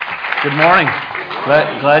Good morning.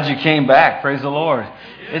 Glad you came back. Praise the Lord.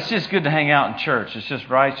 It's just good to hang out in church. It's just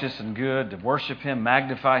righteous and good to worship Him,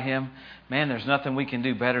 magnify Him. Man, there's nothing we can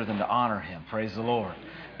do better than to honor Him. Praise the Lord.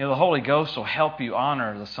 You know, the Holy Ghost will help you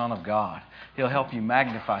honor the Son of God. He'll help you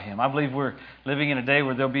magnify Him. I believe we're living in a day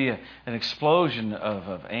where there'll be an explosion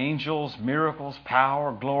of angels, miracles,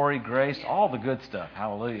 power, glory, grace, all the good stuff.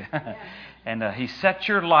 Hallelujah. And He set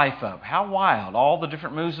your life up. How wild, all the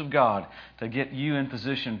different moves of God to get you in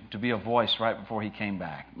position to be a voice right before He came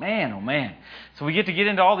back. Man, oh man. So we get to get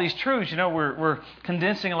into all these truths. You know, we're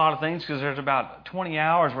condensing a lot of things because there's about 20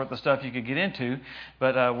 hours worth of stuff you could get into.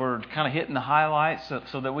 But we're kind of hitting the highlights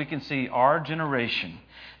so that we can see our generation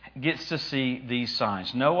gets to see these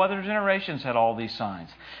signs. No other generations had all these signs.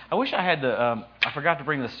 I wish I had I forgot to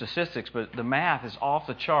bring the statistics, but the math is off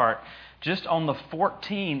the chart just on the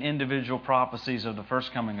 14 individual prophecies of the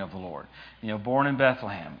first coming of the Lord. You know, born in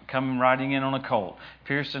Bethlehem, coming riding in on a colt,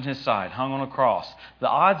 pierced in His side, hung on a cross. The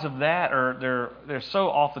odds of that they're so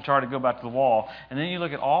off the chart to go back to the wall. And then you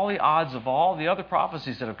look at all the odds of all the other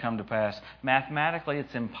prophecies that have come to pass. Mathematically,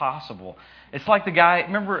 it's impossible. It's like the guy,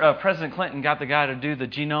 remember President Clinton got the guy to do the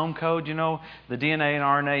genome code, you know, the DNA and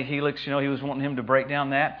RNA helix, you know, he was wanting him to break down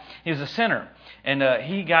that. He was a sinner. And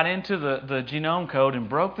he got into the genome code and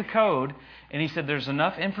broke the code. And he said there's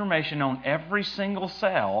enough information on every single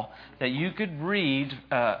cell that you could read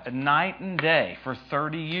night and day for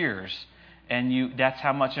 30 years. And that's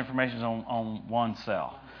how much information is on one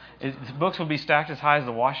cell. The books would be stacked as high as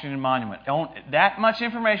the Washington Monument. That much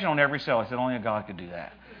information on every cell. He said only a God could do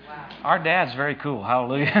that. Our dad's very cool.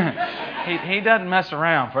 Hallelujah. he doesn't mess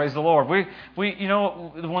around. Praise the Lord. We you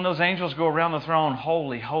know, when those angels go around the throne,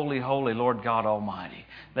 holy, holy, holy, Lord God Almighty,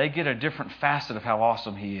 they get a different facet of how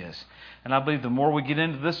awesome He is. And I believe the more we get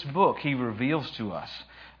into this book, He reveals to us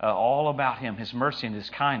all about Him, His mercy and His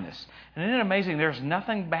kindness. And isn't it amazing? There's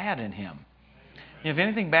nothing bad in Him. If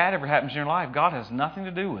anything bad ever happens in your life, God has nothing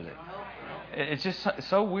to do with it. It's just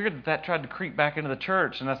so weird that tried to creep back into the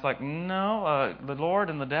church. And that's like, no, the Lord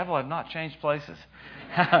and the devil have not changed places.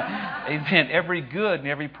 Amen. Every good and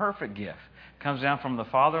every perfect gift comes down from the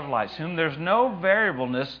Father of lights, whom there's no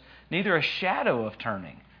variableness, neither a shadow of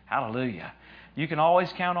turning. Hallelujah. You can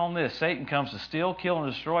always count on this. Satan comes to steal, kill,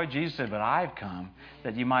 and destroy. Jesus said, but I've come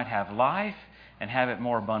that you might have life and have it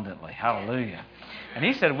more abundantly. Hallelujah. And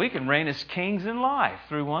He said we can reign as kings in life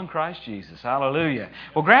through one Christ Jesus. Hallelujah.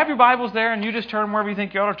 Well, grab your Bibles there and you just turn wherever you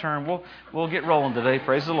think you ought to turn. We'll get rolling today.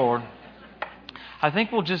 Praise the Lord. I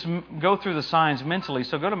think we'll just go through the signs mentally.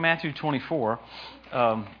 So go to Matthew 24.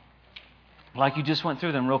 Like you just went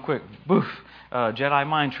through them real quick. Boof. Jedi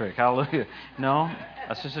mind trick. Hallelujah. No,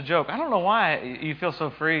 that's just a joke. I don't know why you feel so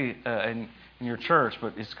free in your church,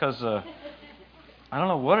 but it's because I don't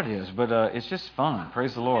know what it is, but it's just fun.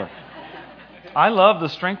 Praise the Lord. I love the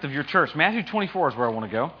strength of your church. Matthew 24 is where I want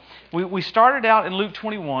to go. We started out in Luke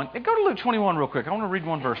 21. Go to Luke 21 real quick. I want to read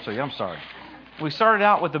one verse to you. I'm sorry. We started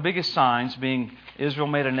out with the biggest signs being Israel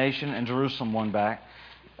made a nation and Jerusalem won back.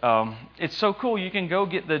 It's so cool. You can go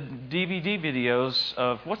get the DVD videos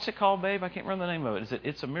of, what's it called, babe? I can't remember the name of it. Is it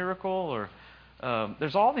It's a Miracle? Or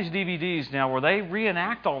there's all these DVDs now where they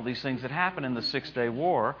reenact all these things that happened in the 6-day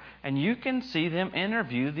war, and you can see them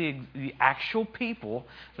interview the actual people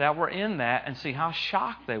that were in that and see how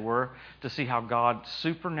shocked they were to see how God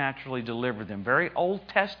supernaturally delivered them. Very Old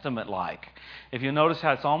Testament-like. If you notice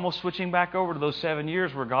how it's almost switching back over to those 7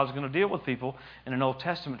 years where God's going to deal with people in an Old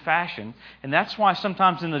Testament fashion. And that's why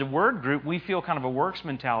sometimes in the Word group we feel kind of a works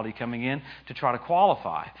mentality coming in to try to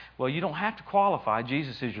qualify. Well, you don't have to qualify.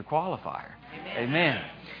 Jesus is your qualifier. Amen.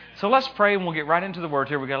 So let's pray and we'll get right into the Word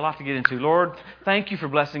here. We've got a lot to get into. Lord, thank You for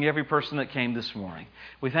blessing every person that came this morning.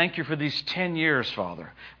 We thank You for these 10 years,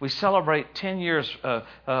 Father. We celebrate 10 years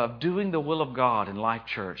of doing the will of God in Life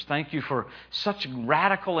Church. Thank You for such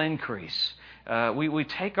radical increase. We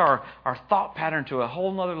take our thought pattern to a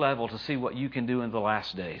whole nother level to see what You can do in the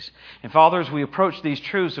last days. And Father, as we approach these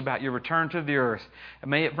truths about Your return to the earth,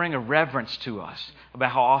 may it bring a reverence to us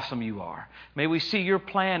about how awesome You are. May we see Your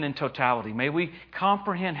plan in totality. May we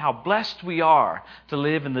comprehend how blessed we are to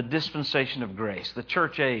live in the dispensation of grace, the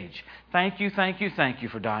church age. Thank You, thank You, thank You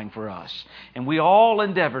for dying for us. And we all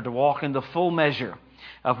endeavor to walk in the full measure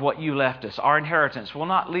of what You left us. Our inheritance will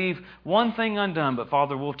not leave one thing undone, but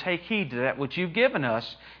Father, we'll take heed to that which You've given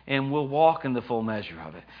us, and we'll walk in the full measure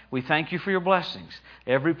of it. We thank You for Your blessings.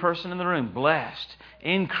 Every person in the room blessed,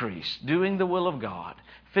 increased, doing the will of God.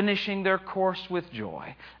 finishing their course with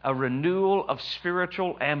joy, a renewal of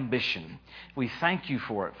spiritual ambition. We thank you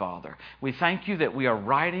for it, Father. We thank you that we are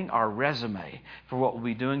writing our resume for what we'll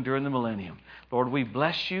be doing during the millennium. Lord, we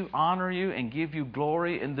bless you, honor you, and give you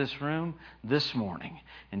glory in this room this morning.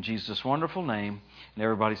 In Jesus' wonderful name. And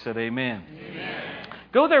everybody said amen. Amen.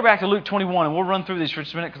 Go there back to Luke 21, and we'll run through these for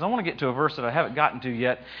just a minute because I want to get to a verse that I haven't gotten to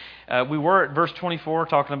yet. We were at verse 24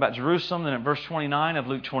 talking about Jerusalem, then at verse 29 of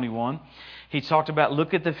Luke 21. He talked about,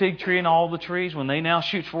 look at the fig tree and all the trees. When they now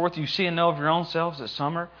shoot forth, you see and know of your own selves that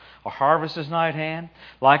summer or harvest is nigh at hand.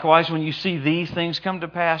 Likewise, when you see these things come to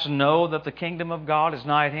pass, know that the kingdom of God is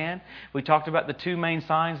nigh at hand. We talked about the two main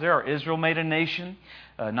signs there are Israel made a nation,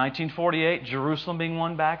 1948, Jerusalem being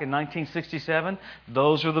won back in 1967.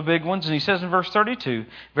 Those are the big ones. And he says in verse 32,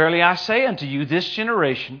 verily I say unto you, this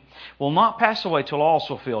generation will not pass away till all is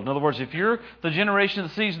fulfilled. In other words, if you're the generation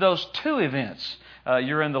that sees those two events,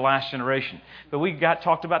 you're in the last generation. But we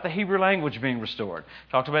talked about the Hebrew language being restored.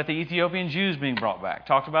 Talked about the Ethiopian Jews being brought back.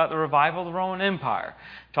 Talked about the revival of the Roman Empire.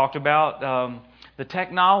 Talked about the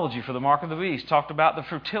technology for the mark of the beast. Talked about the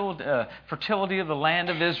fertility of the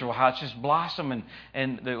land of Israel, how it's just blossomed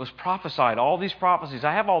and it was prophesied. All these prophecies.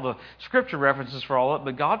 I have all the scripture references for all of it,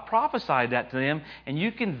 but God prophesied that to them, and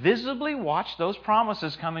you can visibly watch those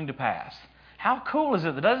promises coming to pass. How cool is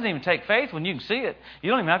it? That doesn't even take faith when you can see it.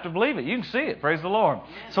 You don't even have to believe it. You can see it. Praise the Lord.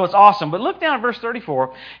 So it's awesome. But look down at verse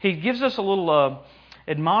 34. He gives us a little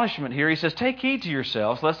admonishment here. He says, take heed to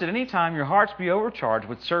yourselves, lest at any time your hearts be overcharged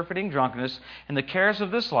with surfeiting, drunkenness, and the cares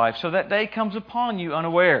of this life, so that day comes upon you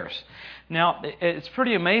unawares. Now, it's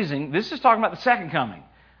pretty amazing. This is talking about the second coming.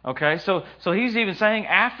 Okay, so he's even saying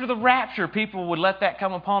after the rapture, people would let that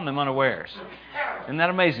come upon them unawares. Isn't that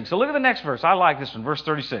amazing? So look at the next verse. I like this one, verse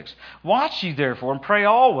 36. Watch ye therefore and pray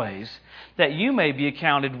always that you may be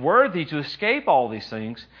accounted worthy to escape all these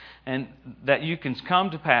things, and that you can come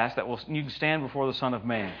to pass, you can stand before the Son of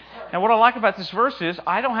Man. Now what I like about this verse is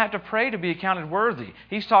I don't have to pray to be accounted worthy.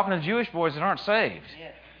 He's talking to Jewish boys that aren't saved.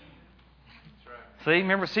 See,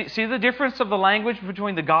 remember, see the difference of the language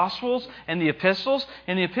between the Gospels and the Epistles?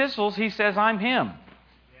 In the Epistles, he says, I'm Him.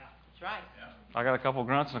 Yeah, that's right. I got a couple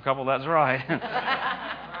grunts and a couple that's right.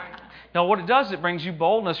 Now, what it does, it brings you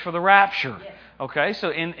boldness for the rapture. Yes. Okay, so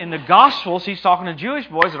in the Gospels, he's talking to Jewish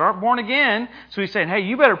boys that aren't born again. So he's saying, hey,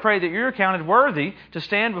 you better pray that you're accounted worthy to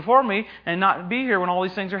stand before me and not be here when all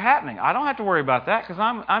these things are happening. I don't have to worry about that because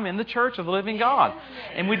I'm in the church of the living God.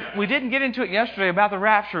 And we didn't get into it yesterday about the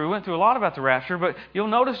rapture. We went through a lot about the rapture, but you'll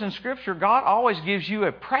notice in Scripture, God always gives you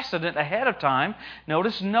a precedent ahead of time.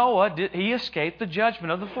 Notice Noah, he escaped the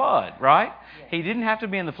judgment of the flood, right? He didn't have to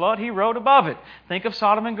be in the flood. He rode above it. Think of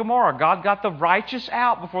Sodom and Gomorrah. God got the righteous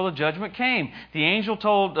out before the judgment came. The angel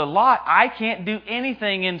told Lot, I can't do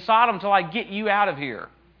anything in Sodom until I get you out of here.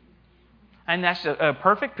 And that's a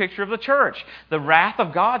perfect picture of the church. The wrath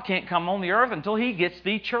of God can't come on the earth until He gets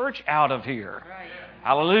the church out of here. Right.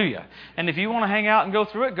 Hallelujah. And if you want to hang out and go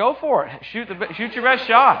through it, go for it. Shoot your best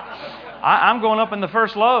shot. I'm going up in the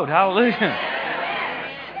first load. Hallelujah.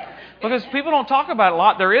 Because people don't talk about it a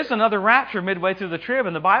lot. There is another rapture midway through the trib,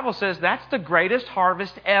 and the Bible says that's the greatest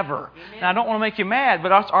harvest ever. Amen. Now, I don't want to make you mad,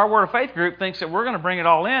 but our Word of Faith group thinks that we're going to bring it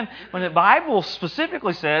all in, when the Bible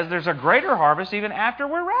specifically says there's a greater harvest even after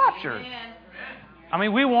we're raptured. Amen. I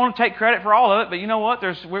mean, we want to take credit for all of it, but you know what?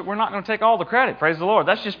 We're not going to take all the credit. Praise the Lord.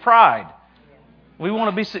 That's just pride. We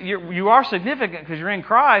want to be. You are significant because you're in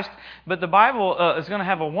Christ, but the Bible is going to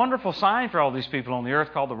have a wonderful sign for all these people on the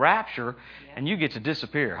earth called the rapture, and you get to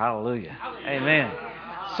disappear. Hallelujah. Amen.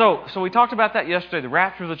 So we talked about that yesterday, the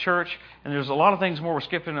rapture of the church, and there's a lot of things more we're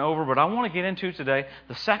skipping over, but I want to get into today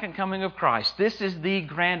the second coming of Christ. This is the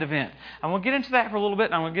grand event. I'm going to get into that for a little bit,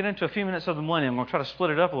 and I'm going to get into a few minutes of the millennium. I'm going to try to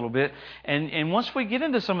split it up a little bit, and once we get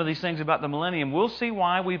into some of these things about the millennium, we'll see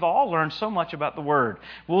why we've all learned so much about the Word.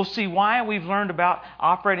 We'll see why we've learned about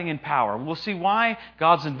operating in power. We'll see why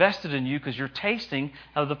God's invested in you because you're tasting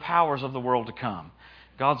of the powers of the world to come.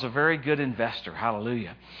 God's a very good investor.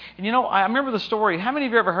 Hallelujah. And you know, I remember the story. How many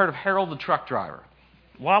of you ever heard of Harold the truck driver?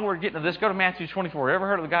 While we're getting to this, go to Matthew 24. You ever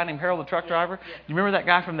heard of a guy named Harold the truck driver? You remember that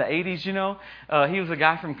guy from the 80s, you know? He was a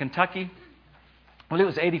guy from Kentucky. Well, it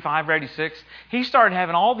was 85 or 86. He started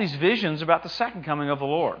having all these visions about the second coming of the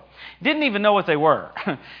Lord. Didn't even know what they were.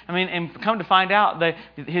 I mean, and come to find out,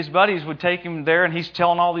 his buddies would take him there, and he's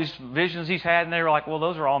telling all these visions he's had, and they were like, well,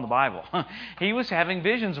 those are all in the Bible. He was having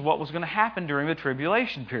visions of what was going to happen during the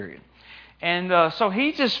tribulation period. And so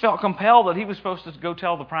he just felt compelled that he was supposed to go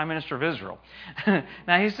tell the Prime Minister of Israel.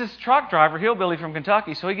 Now, he's this truck driver, hillbilly from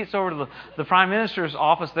Kentucky, so he gets over to the Prime Minister's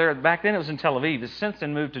office there. Back then it was in Tel Aviv. It's since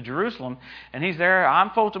then moved to Jerusalem. And he's there. I'm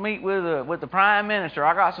supposed to meet with the Prime Minister.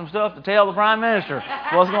 I got some stuff to tell the Prime Minister.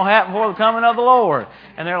 What's going to happen before the coming of the Lord?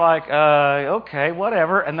 And they're like, okay,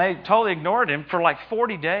 whatever. And they totally ignored him for like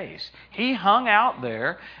 40 days. He hung out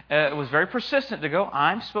there. Was very persistent to go,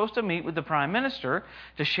 I'm supposed to meet with the Prime Minister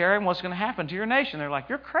to share him what's going to happen to your nation. They're like,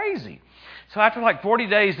 you're crazy. So after like 40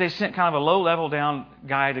 days, they sent kind of a low-level down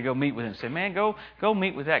guy to go meet with him. Say, man, go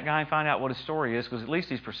meet with that guy and find out what his story is, because at least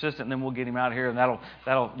he's persistent, and then we'll get him out of here, and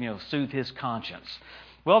that'll soothe his conscience.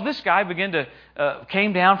 Well, this guy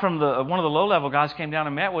came down from one of the low-level guys came down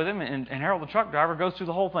and met with him, and Harold the truck driver goes through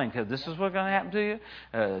the whole thing. Because this is what's going to happen to you.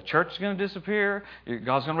 The church is going to disappear.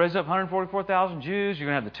 God's going to raise up 144,000 Jews. You're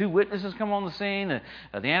going to have the two witnesses come on the scene.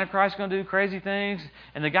 The Antichrist is going to do crazy things.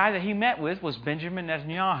 And the guy that he met with was Benjamin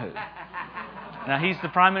Netanyahu. Now, he's the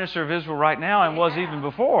Prime Minister of Israel right now and was even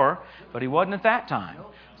before, but he wasn't at that time.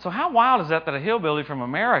 So how wild is that a hillbilly from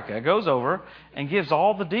America goes over and gives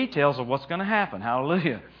all the details of what's going to happen?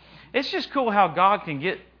 Hallelujah. It's just cool how God can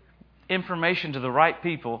get information to the right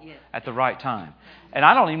people at the right time. And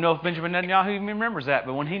I don't even know if Benjamin Netanyahu even remembers that,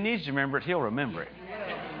 but when he needs to remember it, he'll remember it.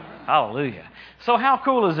 Hallelujah. So how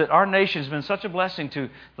cool is it? Our nation has been such a blessing to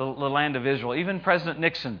the land of Israel. Even President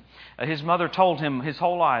Nixon, his mother told him his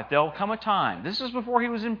whole life, there'll come a time, this is before he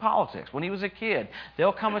was in politics, when he was a kid,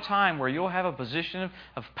 there'll come a time where you'll have a position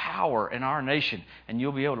of power in our nation, and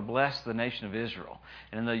you'll be able to bless the nation of Israel.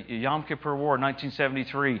 And in the Yom Kippur War in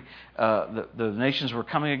 1973, the nations were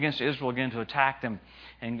coming against Israel again to attack them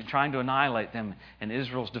and trying to annihilate them. And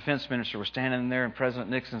Israel's defense minister was standing there in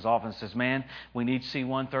President Nixon's office and says, man, we need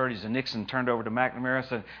C-130s. And Nixon turned over to McNamara and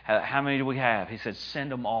said, how many do we have? He said,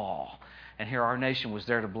 send them all. And here our nation was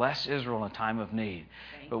there to bless Israel in a time of need.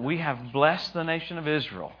 But we have blessed the nation of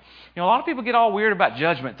Israel. You know, a lot of people get all weird about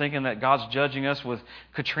judgment, thinking that God's judging us with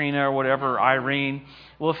Katrina or whatever, Irene.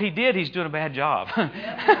 Well, if He did, He's doing a bad job.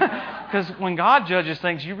 Because when God judges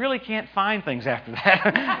things, you really can't find things after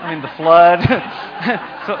that. I mean, the flood.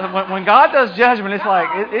 So when God does judgment, it's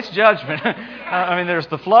like, it's judgment. I mean, there's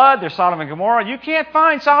the flood, there's Sodom and Gomorrah. You can't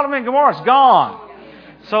find Sodom and Gomorrah. It's gone.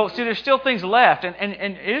 So, see, there's still things left.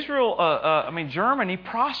 And Israel, Germany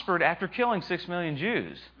prospered after killing 6 million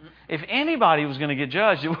Jews. If anybody was going to get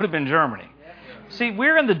judged, it would have been Germany. See,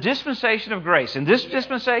 we're in the dispensation of grace. In this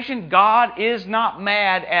dispensation, God is not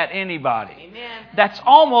mad at anybody. Amen. That's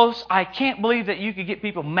almost, I can't believe that you could get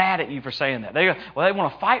people mad at you for saying that. They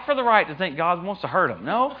want to fight for the right to think God wants to hurt them.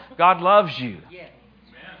 No, God loves you.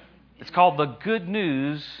 It's called the good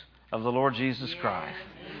news of the Lord Jesus Christ.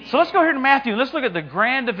 So let's go here to Matthew and let's look at the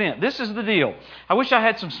grand event. This is the deal. I wish I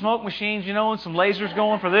had some smoke machines, and some lasers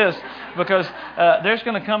going for this, because there's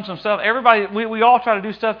going to come some stuff. Everybody, we all try to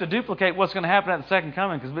do stuff to duplicate what's going to happen at the second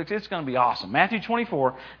coming, because it's going to be awesome. Matthew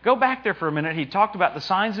 24, go back there for a minute. He talked about the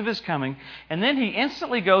signs of His coming, and then He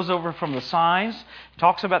instantly goes over from the signs,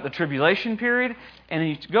 talks about the tribulation period, and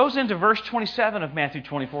He goes into verse 27 of Matthew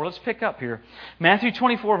 24. Let's pick up here. Matthew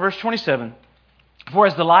 24, verse 27. For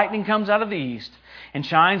as the lightning comes out of the east, and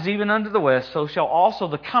shines even unto the west, so shall also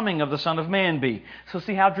the coming of the Son of Man be. So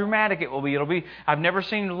see how dramatic it will be. It'll be, I've never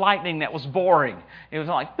seen lightning that was boring. It was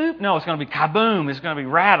like, boop. No, it's going to be kaboom. It's going to be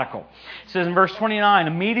radical. It says in verse 29,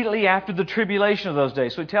 immediately after the tribulation of those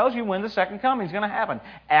days. So it tells you when the second coming is going to happen.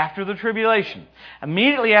 After the tribulation.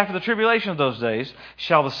 Immediately after the tribulation of those days,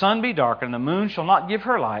 shall the sun be darkened, and the moon shall not give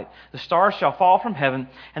her light. The stars shall fall from heaven,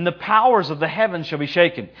 and the powers of the heavens shall be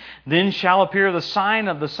shaken. Then shall appear the sign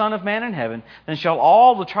of the Son of Man in heaven. Then shall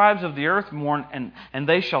all the tribes of the earth mourn, and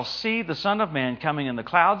they shall see the Son of Man coming in the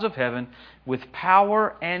clouds of heaven with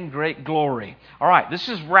power and great glory. All right, this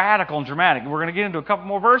is radical and dramatic. We're going to get into a couple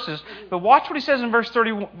more verses, but watch what He says in verse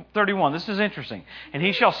 31. This is interesting. And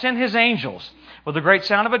He shall send His angels with the great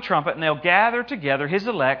sound of a trumpet, and they'll gather together His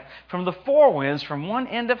elect from the four winds, from one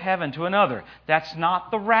end of heaven to another. That's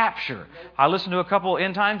not the rapture. I listened to a couple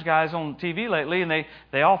end times guys on TV lately, and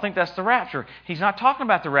they all think that's the rapture. He's not talking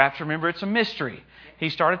about the rapture. Remember, it's a mystery. He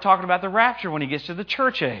started talking about the rapture when he gets to the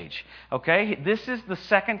church age. Okay? This is the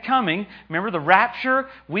second coming. Remember, the rapture,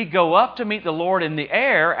 we go up to meet the Lord in the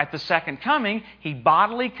air. At the second coming, He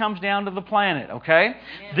bodily comes down to the planet. Okay?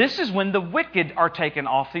 Amen. This is when the wicked are taken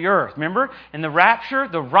off the earth. Remember, in the rapture,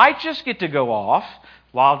 the righteous get to go off.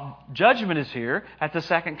 While judgment is here, at the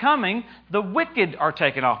second coming, the wicked are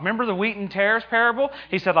taken off. Remember the wheat and tares parable?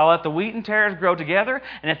 He said, I'll let the wheat and tares grow together,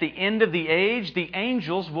 and at the end of the age, the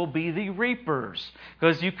angels will be the reapers.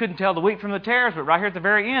 Because you couldn't tell the wheat from the tares, but right here at the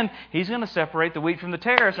very end, He's going to separate the wheat from the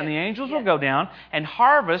tares, and the angels will go down and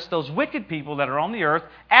harvest those wicked people that are on the earth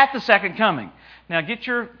at the second coming. Now get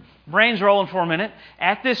your brains rolling for a minute.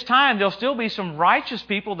 At this time, there'll still be some righteous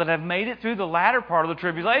people that have made it through the latter part of the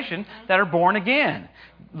tribulation that are born again.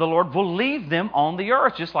 The Lord will leave them on the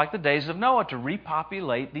earth, just like the days of Noah, to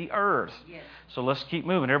repopulate the earth. Yes. So let's keep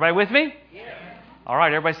moving. Everybody with me? Yes. All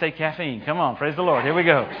right, everybody say caffeine. Come on, praise the Lord. Here we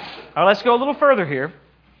go. All right, let's go a little further here.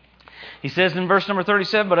 He says in verse number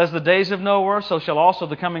 37, but as the days of Noah were, so shall also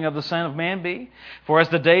the coming of the Son of Man be. For as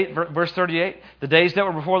the day, verse 38, the days that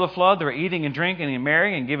were before the flood, they were eating and drinking and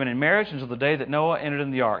marrying and giving in marriage until the day that Noah entered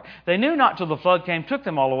in the ark. They knew not till the flood came, took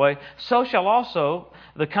them all away. So shall also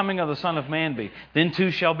the coming of the Son of Man be. Then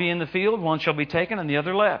two shall be in the field, one shall be taken and the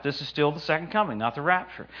other left. This is still the second coming, not the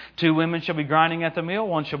rapture. Two women shall be grinding at the mill,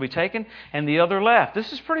 one shall be taken and the other left.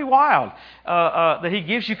 This is pretty wild that He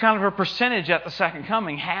gives you kind of a percentage at the second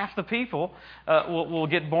coming. Half the people will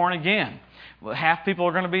get born again. Well, half people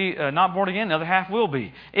are going to be not born again, the other half will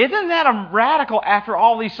be. Isn't that a radical after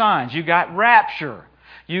all these signs? You got rapture.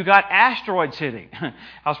 You got asteroids hitting. I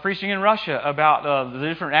was preaching in Russia about the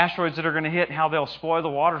different asteroids that are going to hit and how they'll spoil the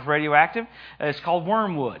waters radioactive. It's called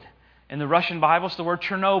wormwood. In the Russian Bible, it's the word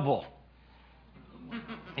Chernobyl.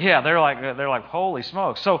 Yeah, they're like, holy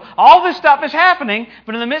smokes. So all this stuff is happening,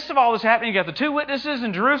 but in the midst of all this happening, you got the two witnesses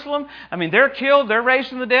in Jerusalem. I mean, they're killed, they're raised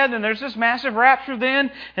from the dead, and there's this massive rapture then.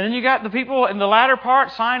 And then you got the people in the latter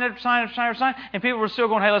part, sign after sign after sign after sign, and people were still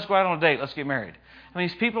going, hey, let's go out on a date, let's get married. I mean,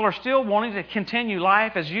 these people are still wanting to continue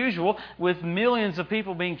life as usual with millions of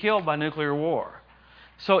people being killed by nuclear war.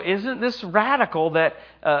 So isn't this radical that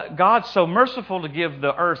God's so merciful to give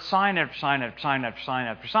the earth sign after sign after sign after sign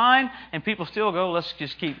after sign, and people still go, let's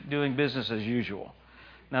just keep doing business as usual.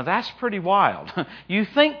 Now that's pretty wild. You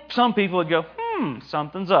think some people would go,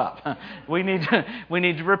 something's up. We need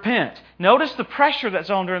to repent. Notice the pressure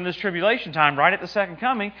that's on during this tribulation time, right at the second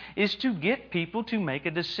coming, is to get people to make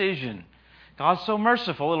a decision. God's so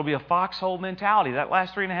merciful, it'll be a foxhole mentality. That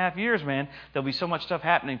last 3.5 years, man, there'll be so much stuff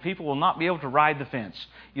happening. People will not be able to ride the fence.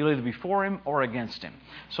 You'll either be for Him or against Him.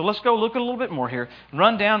 So let's go look at a little bit more here.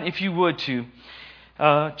 Run down, if you would, to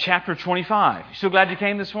chapter 25. You still glad you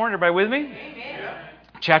came this morning? Everybody with me? Amen.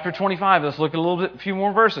 Chapter 25. Let's look at a few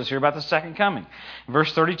more verses here about the second coming.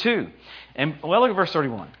 Verse 32. Look at verse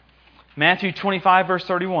 31. Matthew 25, verse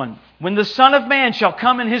 31. When the Son of Man shall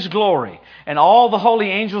come in His glory, and all the holy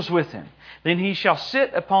angels with Him, then He shall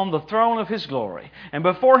sit upon the throne of His glory, and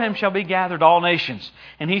before Him shall be gathered all nations.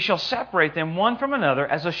 And He shall separate them one from another,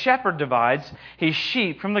 as a shepherd divides his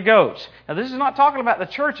sheep from the goats. Now this is not talking about the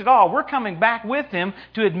church at all. We're coming back with Him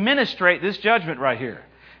to administrate this judgment right here.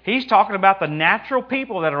 He's talking about the natural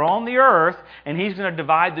people that are on the earth, and He's going to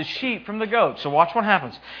divide the sheep from the goats. So watch what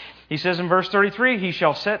happens. He says in verse 33, He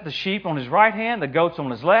shall set the sheep on His right hand, the goats on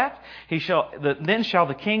His left. Then shall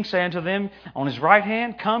the King say unto them on His right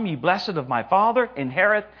hand, Come, ye blessed of my Father,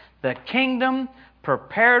 inherit the kingdom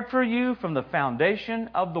prepared for you from the foundation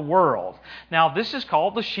of the world. Now, this is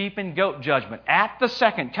called the sheep and goat judgment. At the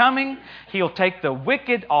second coming, He'll take the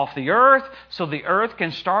wicked off the earth so the earth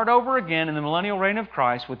can start over again in the millennial reign of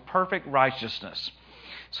Christ with perfect righteousness.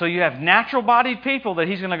 So you have natural-bodied people that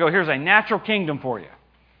He's going to go, here's a natural kingdom for you.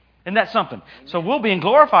 Isn't that something? So we'll be in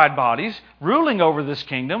glorified bodies, ruling over this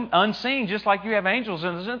kingdom, unseen, just like you have angels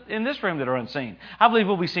in this room that are unseen. I believe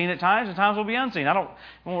we'll be seen at times, and times we'll be unseen. I don't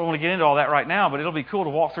want to get into all that right now, but it'll be cool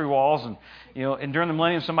to walk through walls. And during the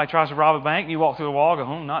millennium, somebody tries to rob a bank, and you walk through the wall and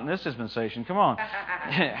go, not in this dispensation. Come on.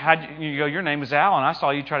 You go, your name is Alan. I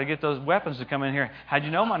saw you try to get those weapons to come in here. How'd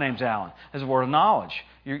you know my name's Alan? As a word of knowledge.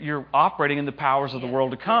 You're operating in the powers of the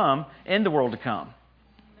world to come, in the world to come.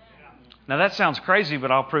 Now that sounds crazy, but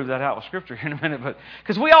I'll prove that out with Scripture here in a minute. But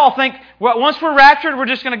because we all think, well, once we're raptured, we're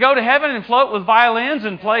just going to go to heaven and float with violins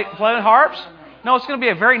and play harps. No, it's going to be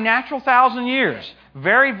a very natural 1,000 years.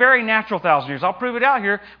 Very, very natural 1,000 years. I'll prove it out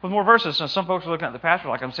here with more verses. So some folks are looking at the pastor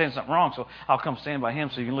like I'm saying something wrong, so I'll come stand by him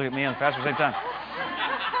so you can look at me and the pastor at the same time.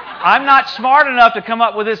 I'm not smart enough to come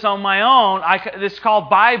up with this on my own. This is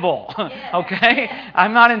called Bible, okay?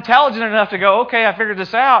 I'm not intelligent enough to go, okay, I figured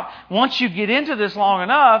this out. Once you get into this long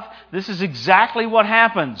enough, this is exactly what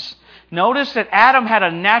happens. Notice that Adam had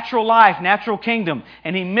a natural life, natural kingdom,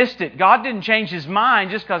 and he missed it. God didn't change His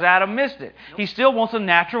mind just because Adam missed it. He still wants a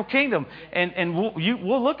natural kingdom. And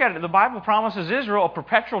we'll look at it. The Bible promises Israel a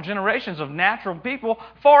perpetual generations of natural people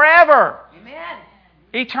forever. Amen.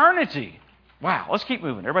 Eternity. Wow, let's keep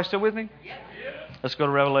moving. Everybody still with me? Yep. Let's go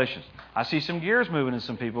to Revelation. I see some gears moving in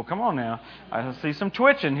some people. Come on now. I see some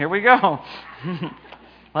twitching. Here we go.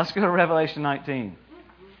 Let's go to Revelation 19.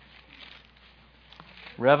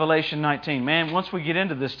 Revelation 19. Man, once we get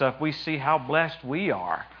into this stuff, we see how blessed we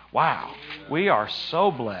are. Wow. We are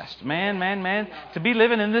so blessed. Man. To be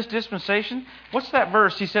living in this dispensation. What's that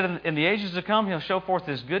verse? He said, in the ages to come, He'll show forth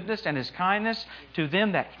His goodness and His kindness to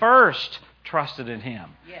them that first trusted in Him.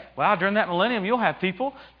 Yes. Wow, during that millennium,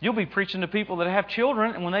 you'll be preaching to people that have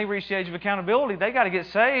children, and when they reach the age of accountability, they got to get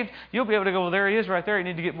saved. You'll be able to go, well, there He is right there. You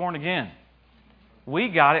need to get born again. We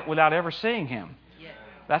got it without ever seeing Him. Yes.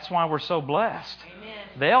 That's why we're so blessed. Amen.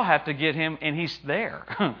 They'll have to get Him, and He's there.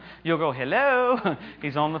 You'll go, hello,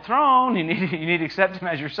 He's on the throne. You need to accept Him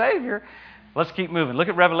as your Savior. Let's keep moving. Look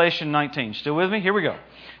at Revelation 19. Still with me? Here we go.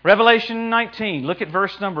 Revelation 19. Look at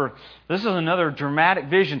verse number. This is another dramatic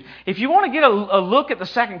vision. If you want to get a look at the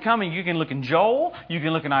second coming, you can look in Joel, you can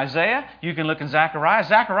look in Isaiah, you can look in Zechariah.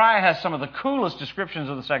 Zechariah has some of the coolest descriptions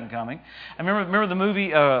of the second coming. I remember the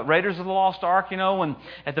movie Raiders of the Lost Ark, when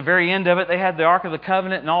at the very end of it they had the Ark of the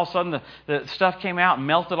Covenant and all of a sudden the stuff came out and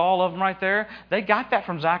melted all of them right there. They got that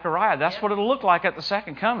from Zechariah. That's what it'll look like at the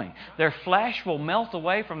second coming. Their flesh will melt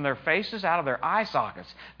away from their faces, out of their eye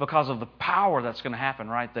sockets, because of the power that's going to happen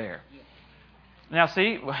right there. Now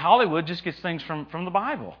see, Hollywood just gets things from the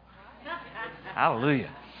Bible. Hallelujah.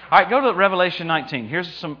 All right, go to Revelation 19.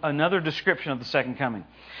 Here's another description of the second coming.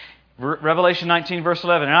 Revelation 19, verse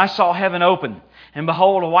 11. And I saw heaven open, and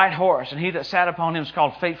behold, a white horse, and he that sat upon him is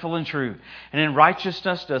called Faithful and True. And in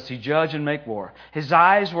righteousness does he judge and make war. His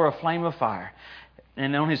eyes were a flame of fire,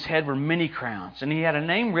 and on his head were many crowns. And he had a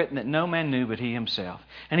name written that no man knew but he himself.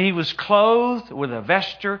 And he was clothed with a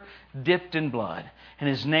vesture dipped in blood. And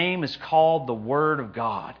his name is called the Word of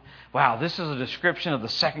God. Wow, this is a description of the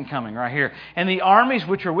second coming right here. And the armies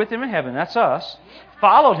which are with him in heaven, that's us,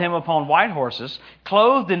 followed him upon white horses,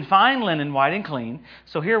 clothed in fine linen, white and clean.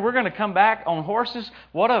 So here we're going to come back on horses.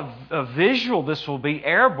 What a visual this will be,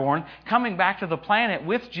 airborne, coming back to the planet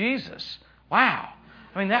with Jesus. Wow.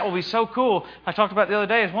 I mean, that will be so cool. I talked about the other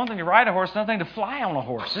day, it's one thing to ride a horse, another thing to fly on a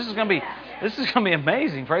horse. This is going to be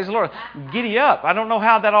amazing. Praise the Lord. Giddy up. I don't know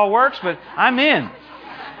how that all works, but I'm in.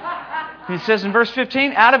 He says in verse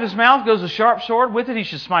 15, out of his mouth goes a sharp sword. With it he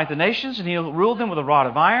should smite the nations, and he'll rule them with a rod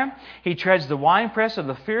of iron. He treads the winepress of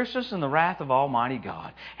the fierceness and the wrath of Almighty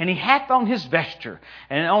God. And he hath on his vesture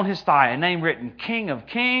and on his thigh a name written, King of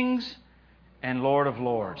Kings and Lord of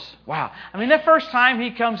Lords. Wow. I mean, that first time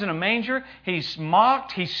he comes in a manger, he's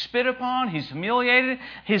mocked, he's spit upon, he's humiliated.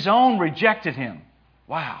 His own rejected him.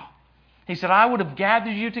 Wow. He said, I would have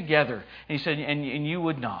gathered you together. And he said, and you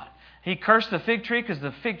would not. He cursed the fig tree because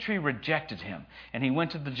the fig tree rejected him. And he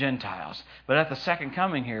went to the Gentiles. But at the second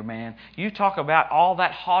coming here, man, you talk about all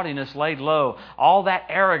that haughtiness laid low, all that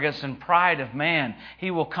arrogance and pride of man. He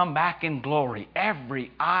will come back in glory.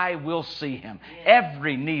 Every eye will see him.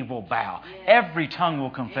 Every knee will bow. Every tongue will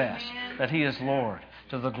confess that he is Lord,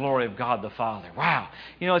 to the glory of God the Father. Wow.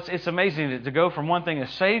 It's amazing to go from one thing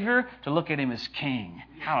as Savior to look at Him as King.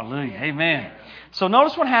 Hallelujah. Amen. So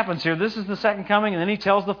notice what happens here. This is the second coming, and then He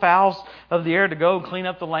tells the fowls of the air to go and clean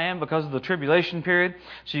up the land because of the tribulation period.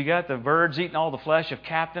 So you got the birds eating all the flesh of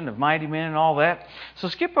captain, of mighty men, and all that. So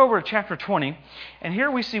skip over to chapter 20, and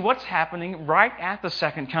here we see what's happening right at the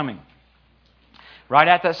second coming. Right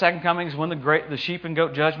at that second coming is when the sheep and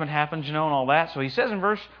goat judgment happens, and all that. So he says in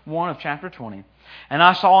verse 1 of chapter 20, and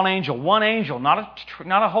I saw an angel, one angel, not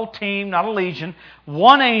a whole team, not a legion,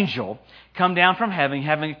 one angel come down from heaven,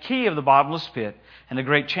 having a key of the bottomless pit and a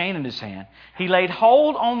great chain in his hand. He laid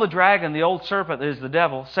hold on the dragon, the old serpent that is the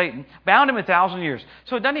devil, Satan, bound him 1,000 years.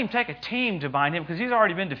 So it doesn't even take a team to bind him because he's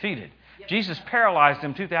already been defeated. Jesus paralyzed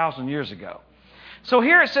him 2,000 years ago. So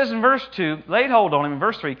here it says in verse 2, laid hold on him. In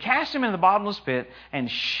verse 3, cast him in the bottomless pit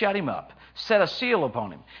and shut him up. Set a seal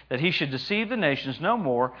upon him, that he should deceive the nations no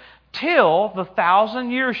more, till the 1,000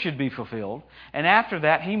 years should be fulfilled. And after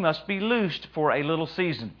that, he must be loosed for a little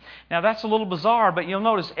season. Now, that's a little bizarre, but you'll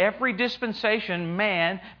notice every dispensation,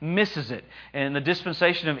 man misses it. In the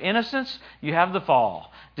dispensation of innocence, you have the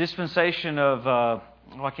fall. Dispensation of, I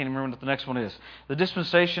can't even remember what the next one is. The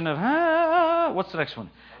dispensation of, what's the next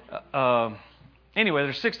one? Anyway,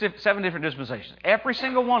 there's 7 different dispensations. Every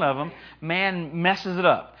single one of them, man messes it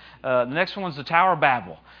up. The next one's the Tower of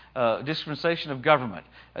Babel, dispensation of government.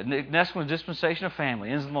 Next one, dispensation of family,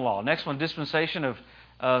 ends in the law. Next one, dispensation of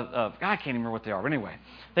I can't even remember what they are. But anyway,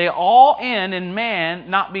 they all end in man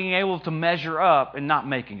not being able to measure up and not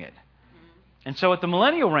making it. And so at the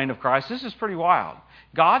millennial reign of Christ, this is pretty wild.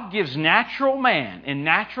 God gives natural man in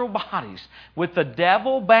natural bodies with the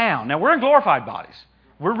devil bound. Now, we're in glorified bodies.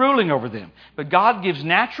 We're ruling over them. But God gives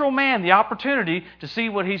natural man the opportunity to see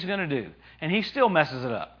what he's going to do. And he still messes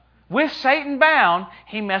it up. With Satan bound,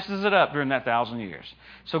 he messes it up during that 1,000 years.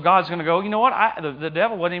 So God's going to go, you know what? The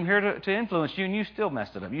devil wasn't even here to influence you, and you still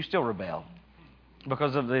messed it up. You still rebelled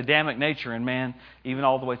because of the Adamic nature in man, even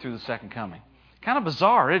all the way through the second coming. Kind of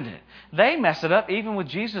bizarre, isn't it? They mess it up even with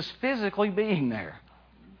Jesus physically being there.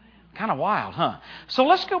 Kind of wild, huh? So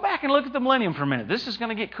let's go back and look at the millennium for a minute. This is going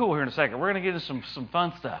to get cool here in a second. We're going to get into some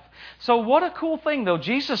fun stuff. So what a cool thing, though.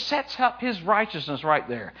 Jesus sets up His righteousness right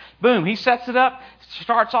there. Boom, He sets it up.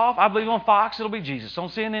 Starts off, I believe on Fox, it'll be Jesus. On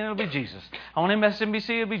CNN, it'll be Jesus. On MSNBC,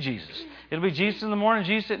 it'll be Jesus. It'll be Jesus in the morning,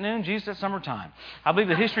 Jesus at noon, Jesus at summertime. I believe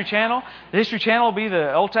the History Channel will be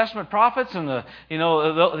the Old Testament prophets, and the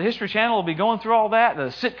History Channel will be going through all that. The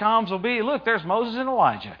sitcoms will be, look, there's Moses and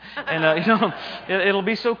Elijah, and it'll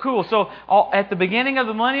be so cool. So at the beginning of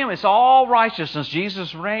the millennium, it's all righteousness.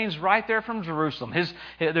 Jesus reigns right there from Jerusalem.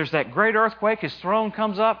 There's that great earthquake. His throne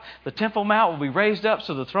comes up. The Temple Mount will be raised up,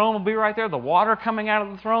 so the throne will be right there. The water coming out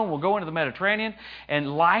of the throne will go into the Mediterranean,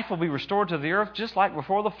 and life will be restored to the earth just like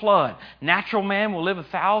before the flood. Natural man will live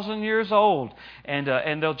 1,000 years old, and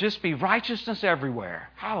there'll just be righteousness everywhere.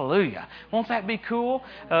 Hallelujah. Won't that be cool?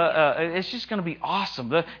 It's just going to be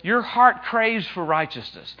awesome. Your heart craves for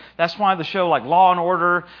righteousness. That's why the show like Law and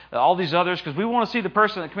Order, all these others, because we want to see the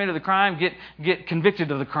person that committed the crime get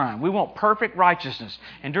convicted of the crime. We want perfect righteousness.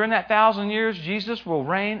 And during that 1,000 years, Jesus will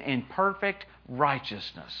reign in perfect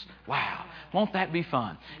righteousness. Wow. Won't that be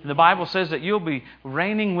fun? And the Bible says that you'll be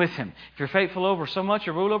reigning with Him. If you're faithful over so much,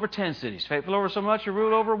 you'll rule over 10 cities. Faithful over so much, you'll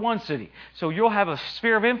rule over one city. So you'll have a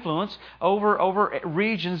sphere of influence over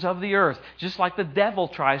regions of the earth, just like the devil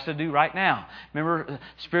tries to do right now. Remember,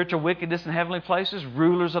 spiritual wickedness in heavenly places,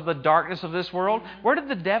 rulers of the darkness of this world? Where did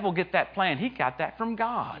the devil get that plan? He got that from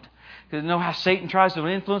God. You know how Satan tries to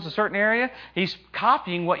influence a certain area? He's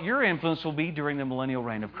copying what your influence will be during the millennial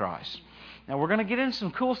reign of Christ. Now, we're going to get into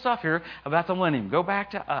some cool stuff here about the millennium. Go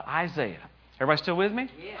back to Isaiah. Everybody still with me?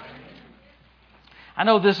 Yeah. I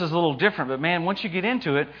know this is a little different, but man, once you get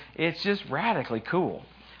into it, it's just radically cool.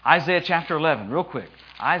 Isaiah chapter 11, real quick.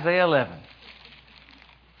 Isaiah 11.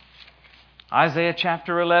 Isaiah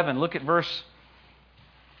chapter 11. Look at verse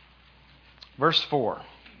 4.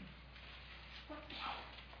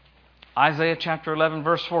 Isaiah chapter 11,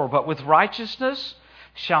 verse 4. But with righteousness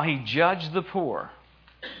shall He judge the poor.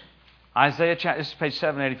 Isaiah chapter, this is page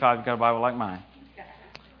 785, you've got a Bible like mine.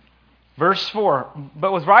 Verse 4,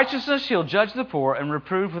 but with righteousness He'll judge the poor and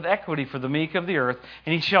reprove with equity for the meek of the earth,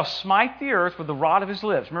 and He shall smite the earth with the rod of His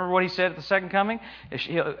lips. Remember what He said at the second coming?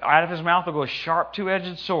 Out of His mouth will go a sharp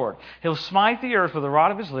two-edged sword. He'll smite the earth with the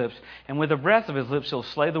rod of His lips, and with the breath of His lips He'll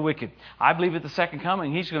slay the wicked. I believe at the second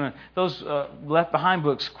coming, He's going to, those Left Behind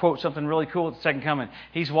books quote something really cool at the second coming.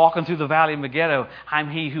 He's walking through the valley of Megiddo.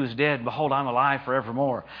 I'm He who is dead. Behold, I'm alive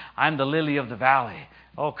forevermore. I'm the lily of the valley.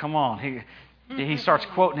 Oh, come on. He starts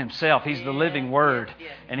quoting himself. He's the living Word.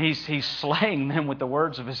 And he's slaying them with the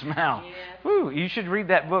words of His mouth. Woo, you should read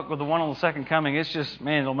that book with the one on the second coming. It's just,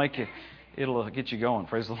 man, it'll get you going.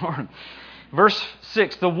 Praise the Lord. Verse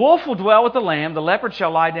 6, the wolf will dwell with the lamb, the leopard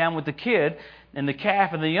shall lie down with the kid, and the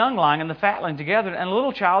calf and the young lion and the fatling together, and a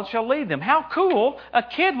little child shall lead them. How cool! A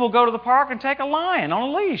kid will go to the park and take a lion on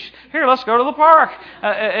a leash. Here, let's go to the park.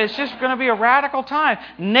 It's just going to be a radical time.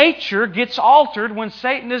 Nature gets altered when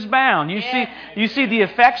Satan is bound. You see the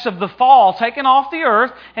effects of the fall taken off the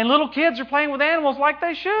earth, and little kids are playing with animals like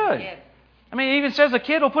they should. Yes. I mean, it even says a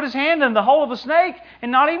kid will put his hand in the hole of a snake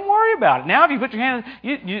and not even worry about it. Now, if you put your hand,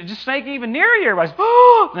 the snake even near you, everybody's,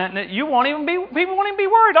 people won't even be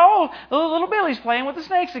worried. Oh, little Billy's playing with the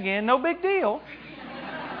snakes again. No big deal.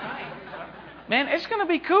 Man, it's going to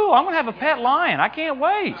be cool. I'm going to have a pet lion. I can't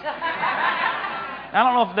wait. I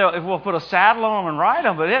don't know if we'll put a saddle on them and ride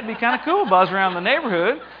them, but it'd be kind of cool. Buzz around the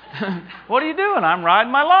neighborhood. What are you doing? I'm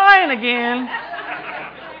riding my lion again.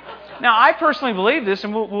 Now, I personally believe this,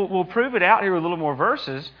 and we'll prove it out here with a little more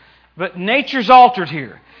verses, but nature's altered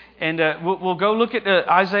here. And we'll go look at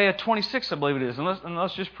Isaiah 26, I believe it is, and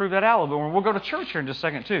let's just prove that out a little bit. We'll go to church here in just a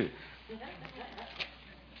second, too.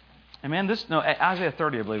 And man, Isaiah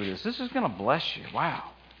 30, I believe it is. This is going to bless you. Wow.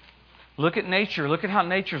 Look at nature. Look at how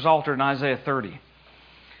nature's altered in Isaiah 30.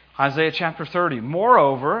 Isaiah chapter 30.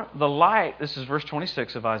 Moreover, the light, this is verse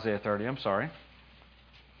 26 of Isaiah 30, I'm sorry.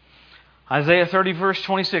 Isaiah 30, verse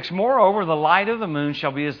 26, moreover, the light of the moon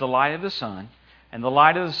shall be as the light of the sun, and the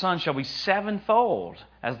light of the sun shall be sevenfold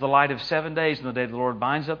as the light of 7 days in the day the Lord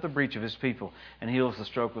binds up the breach of His people and heals the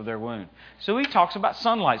stroke of their wound. So he talks about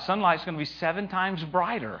sunlight. Sunlight's going to be 7 times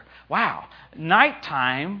brighter. Wow.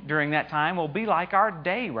 Nighttime during that time will be like our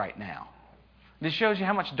day right now. This shows you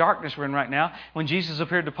how much darkness we're in right now. When Jesus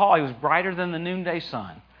appeared to Paul, he was brighter than the noonday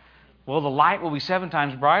sun. Well, the light will be 7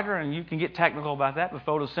 times brighter, and you can get technical about that, but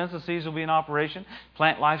photosynthesis will be in operation.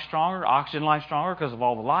 Plant life stronger, oxygen life stronger because of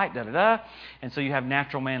all the light, And so you have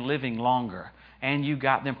natural man living longer. And you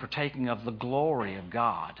got them partaking of the glory of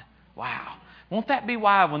God. Wow. Won't that be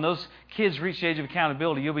why when those kids reach the age of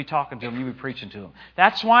accountability, you'll be talking to them, you'll be preaching to them.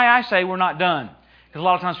 That's why I say we're not done. Because a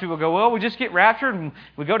lot of times people go, well, we just get raptured and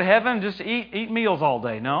we go to heaven and just eat meals all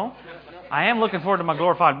day. No. I am looking forward to my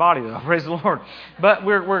glorified body, though. Praise the Lord. But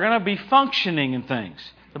we're going to be functioning in things.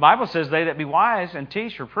 The Bible says, they that be wise and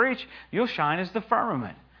teach or preach, you'll shine as the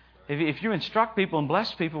firmament. If you instruct people and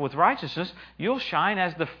bless people with righteousness, you'll shine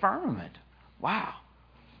as the firmament. Wow.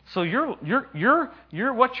 So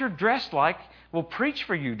what you're dressed like will preach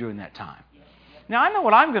for you during that time. Now, I know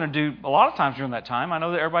what I'm going to do a lot of times during that time. I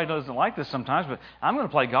know that everybody doesn't like this sometimes, but I'm going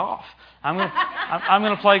to play golf. I'm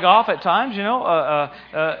going to play golf at times,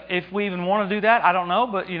 if we even want to do that, I don't know.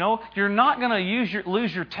 But, you're not going to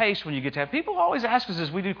lose your taste when you get to heaven. People always ask us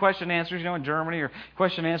as we do question and answers, in Germany, or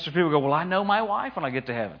question and answers. People go, well, I know my wife when I get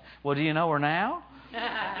to heaven. Well, do you know her now?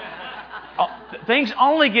 Things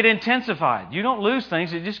only get intensified. You don't lose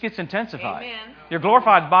things, it just gets intensified. Amen. Your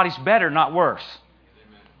glorified body's better, not worse.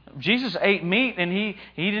 Jesus ate meat, and he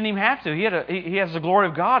didn't even have to. He has the glory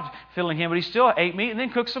of God filling him, but he still ate meat and then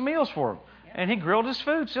cooked some meals for him. And he grilled his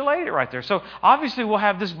food, still ate it right there. So obviously we'll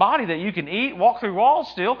have this body that you can eat, walk through walls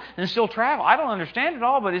still, and still travel. I don't understand it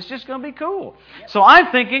all, but it's just going to be cool. So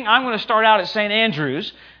I'm thinking I'm going to start out at St.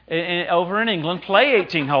 Andrews over in England, play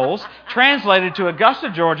 18 holes, translated to Augusta,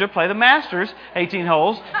 Georgia, play the Masters, 18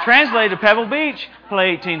 holes, translated to Pebble Beach,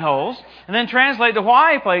 play 18 holes, and then translate to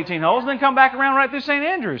Hawaii, play 18 holes, and then come back around right through St.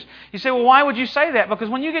 Andrews. You say, well, why would you say that? Because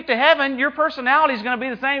when you get to heaven, your personality is going to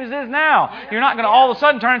be the same as it is now. You're not going to all of a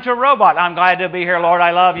sudden turn into a robot. I'm glad to be here, Lord,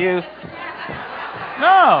 I love you.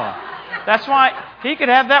 No. That's why he could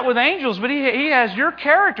have that with angels, but he has your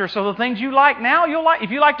character. So the things you like now, you'll like.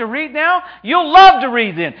 If you like to read now, you'll love to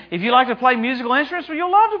read then. If you like to play musical instruments, well,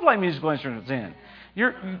 you'll love to play musical instruments then.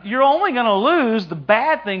 You're only going to lose the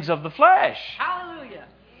bad things of the flesh. Hallelujah.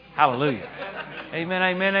 Hallelujah. Amen,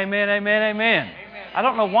 amen, amen, amen, amen. I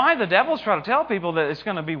don't know why the devil's trying to tell people that it's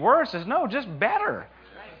going to be worse. It's no, just better.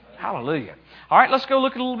 Hallelujah. All right, let's go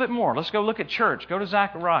look at a little bit more. Let's go look at church. Go to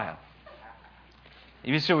Zechariah.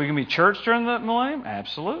 You say we can be church during the millennium?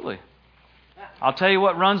 Absolutely. I'll tell you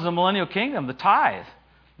what runs the millennial kingdom, the tithe.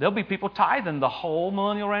 There'll be people tithing the whole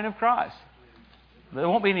millennial reign of Christ. There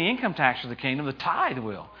won't be any income tax for the kingdom. The tithe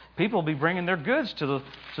will. People will be bringing their goods to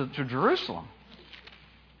Jerusalem.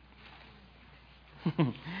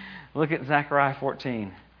 Look at Zechariah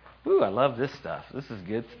 14. Ooh, I love this stuff. This is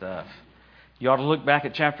good stuff. You ought to look back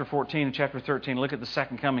at chapter 14 and chapter 13. Look at the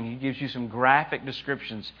second coming. He gives you some graphic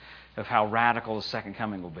descriptions of how radical the second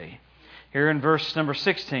coming will be. Here in verse number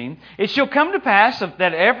 16, it shall come to pass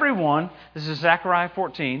that everyone, this is Zechariah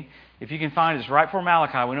 14, if you can find it, it's right before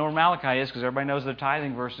Malachi. We know where Malachi is because everybody knows their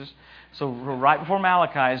tithing verses. So right before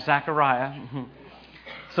Malachi is Zechariah.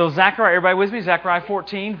 So Zechariah, everybody with me? Zechariah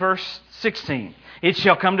 14, verse 16. It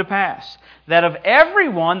shall come to pass that of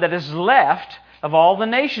everyone that is left of all the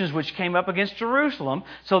nations which came up against Jerusalem.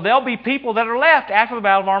 So there'll be people that are left after the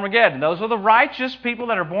Battle of Armageddon. Those are the righteous people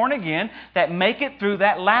that are born again that make it through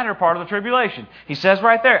that latter part of the tribulation. He says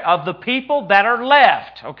right there, of the people that are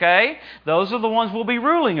left, okay? Those are the ones we'll be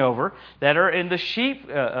ruling over that are in the sheep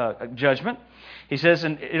judgment. He says,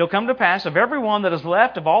 and it'll come to pass, of every one that is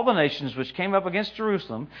left of all the nations which came up against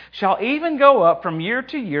Jerusalem, shall even go up from year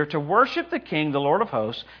to year to worship the King, the Lord of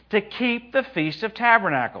hosts, to keep the Feast of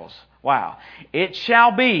Tabernacles. Wow. It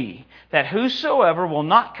shall be that whosoever will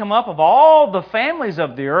not come up of all the families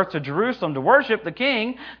of the earth to Jerusalem to worship the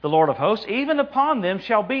King, the Lord of hosts, even upon them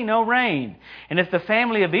shall be no rain. And if the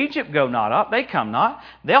family of Egypt go not up, they come not,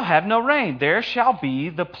 they'll have no rain. There shall be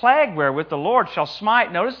the plague wherewith the Lord shall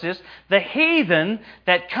smite, notice this, the heathen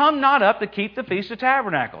that come not up to keep the Feast of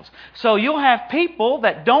Tabernacles. So you'll have people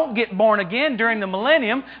that don't get born again during the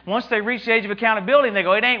millennium. Once they reach the age of accountability and they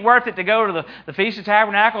go, it ain't worth it to go to the Feast of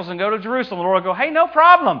Tabernacles and go to Jerusalem. The Lord will go, hey, no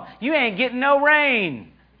problem. You ain't getting no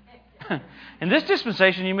rain. In this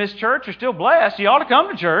dispensation, you miss church, you're still blessed. You ought to come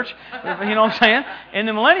to church. You know what I'm saying? In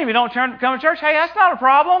the millennium, you don't come to church. Hey, that's not a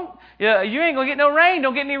problem. You ain't going to get no rain.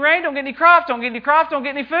 Don't get any rain. Don't get any crops. Don't get any crops. Don't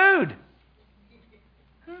get any food.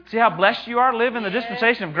 See how blessed you are to live in the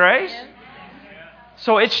dispensation of grace?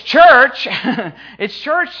 So it's church. It's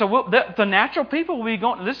church. So the natural people will be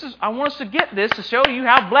going. I want us to get this to show you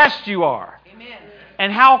how blessed you are. Amen.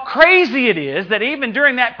 And how crazy it is that even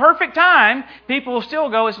during that perfect time, people will still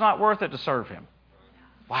go, it's not worth it to serve Him.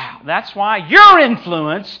 Wow, that's why your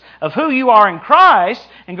influence of who you are in Christ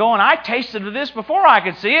and going, I tasted of this before I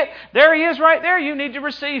could see it. There He is right there. You need to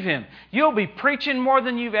receive Him. You'll be preaching more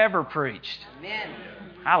than you've ever preached. Amen.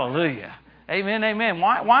 Hallelujah. Amen, amen.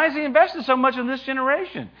 Why is He invested so much in this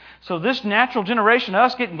generation? So this natural generation,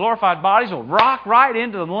 us getting glorified bodies, will rock right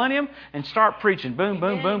into the millennium and start preaching. Boom,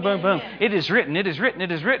 boom, boom, boom, boom. It is written, it is written,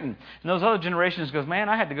 it is written. And those other generations goes, man,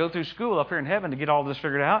 I had to go through school up here in heaven to get all this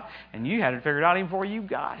figured out. And you had it figured out even before you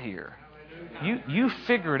got here. You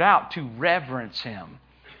figured out to reverence Him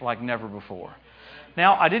like never before.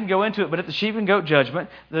 Now, I didn't go into it, but at the sheep and goat judgment,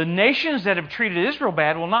 the nations that have treated Israel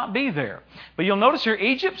bad will not be there. But you'll notice here,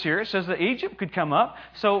 Egypt's here. It says that Egypt could come up.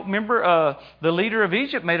 So remember, the leader of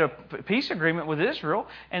Egypt made a peace agreement with Israel.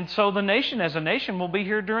 And so the nation, as a nation, will be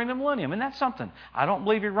here during the millennium. And that's something. I don't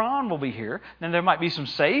believe Iran will be here. Then there might be some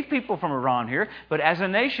saved people from Iran here. But as a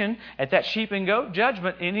nation, at that sheep and goat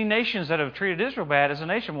judgment, any nations that have treated Israel bad as a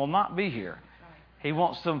nation will not be here. He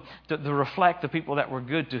wants them to reflect the people that were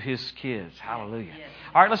good to His kids. Hallelujah. Yes.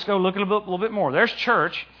 All right, let's go look at a little bit more. There's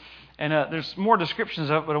church, and there's more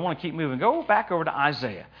descriptions of it, but I want to keep moving. Go back over to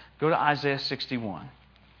Isaiah. Go to Isaiah 61.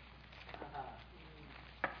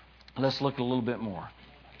 Let's look a little bit more.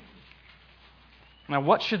 Now,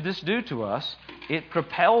 what should this do to us? It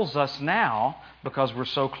propels us now because we're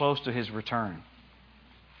so close to His return.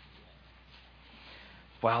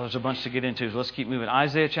 Wow, there's a bunch to get into. So let's keep moving.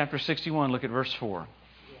 Isaiah chapter 61, look at verse 4.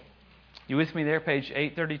 You with me there, page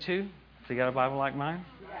 832? If you got a Bible like mine?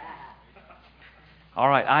 All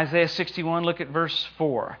right, Isaiah 61, look at verse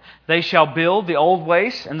 4. They shall build the old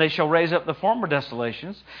wastes, and they shall raise up the former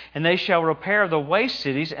desolations, and they shall repair the waste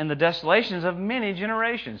cities and the desolations of many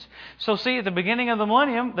generations. So see, at the beginning of the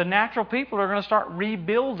millennium, the natural people are going to start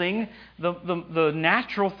rebuilding the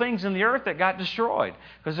natural things in the earth that got destroyed.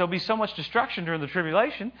 Because there'll be so much destruction during the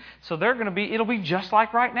tribulation. So it'll be just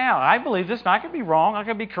like right now. I believe this, and I could be wrong, I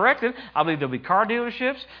could be corrected. I believe there'll be car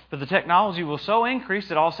dealerships, but the technology will so increase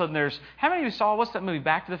that all of a sudden how many of you saw, what's that movie,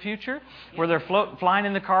 Back to the Future, where they're flying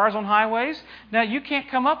in the cars on highways? Now, you can't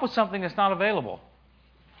come up with something that's not available.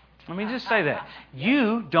 Let me just say that.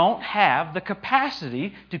 You don't have the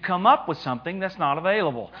capacity to come up with something that's not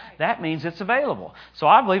available. That means it's available. So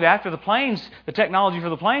I believe after the technology for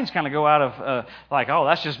the planes kind of go out of,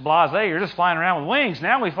 that's just blasé, you're just flying around with wings.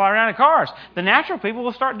 Now we fly around in cars. The natural people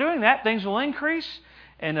will start doing that. Things will increase,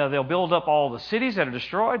 and they'll build up all the cities that are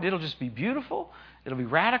destroyed. It'll just be beautiful. It'll be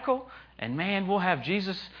radical. And man, we'll have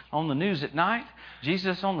Jesus on the news at night,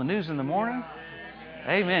 Jesus on the news in the morning.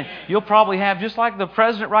 Amen. You'll probably have, just like the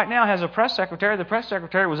president right now has a press secretary. The press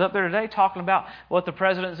secretary was up there today talking about what the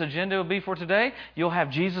president's agenda will be for today. You'll have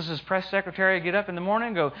Jesus' press secretary get up in the morning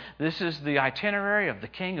and go, this is the itinerary of the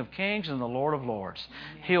King of Kings and the Lord of Lords.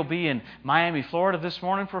 He'll be in Miami, Florida this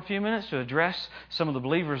morning for a few minutes to address some of the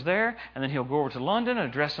believers there. And then he'll go over to London and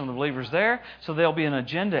address some of the believers there. So there'll be an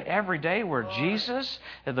agenda every day where Jesus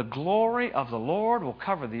and the glory of the Lord will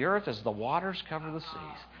cover the earth as the waters cover the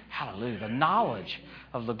seas. Hallelujah. The knowledge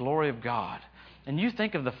of the glory of God. And you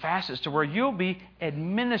think of the facets to where you'll be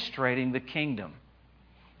administrating the kingdom.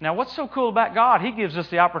 Now, what's so cool about God? He gives us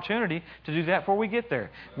the opportunity to do that before we get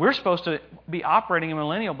there. We're supposed to be operating in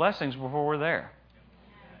millennial blessings before we're there.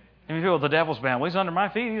 And you feel the devil's bound. Well, he's under my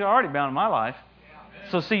feet. He's already bound in my life.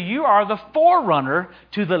 So see, you are the forerunner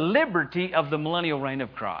to the liberty of the millennial reign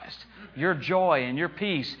of Christ. Your joy and your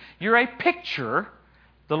peace. You're a picture.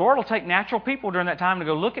 The Lord will take natural people during that time to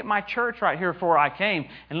go, look at my church right here before I came,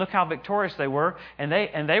 and look how victorious they were. And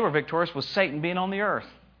they were victorious with Satan being on the earth.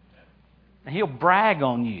 And He'll brag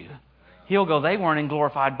on you. He'll go, they weren't in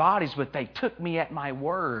glorified bodies, but they took me at my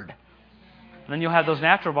word. And then you'll have those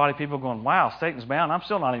natural body people going, wow, Satan's bound. I'm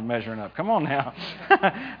still not even measuring up. Come on now. All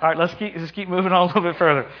right, let's keep moving on a little bit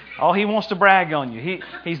further. Oh, he wants to brag on you.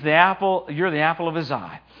 He's the apple. You're the apple of His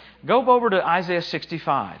eye. Go over to Isaiah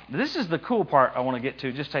 65. This is the cool part I want to get to.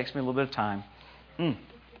 It just takes me a little bit of time.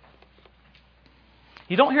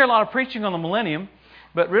 You don't hear a lot of preaching on the millennium,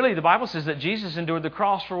 but really the Bible says that Jesus endured the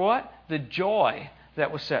cross for what? The joy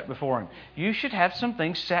that was set before Him. You should have some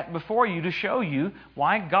things set before you to show you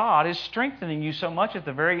why God is strengthening you so much at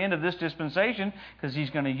the very end of this dispensation, because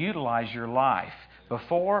He's going to utilize your life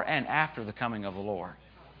before and after the coming of the Lord.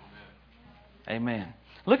 Amen.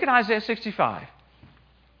 Look at Isaiah 65.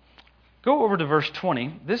 Go over to verse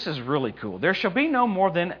 20. This is really cool. There shall be no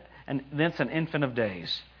more than an infant of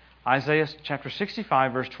days. Isaiah chapter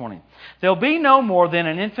 65, verse 20. There'll be no more than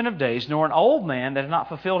an infant of days, nor an old man that has not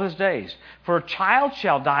fulfilled his days. For a child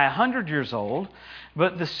shall die 100 years old,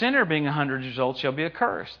 but the sinner being 100 years old shall be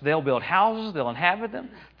accursed. They'll build houses, they'll inhabit them,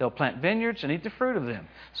 they'll plant vineyards and eat the fruit of them.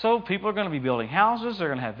 So people are going to be building houses, they're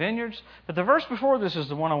going to have vineyards. But the verse before this is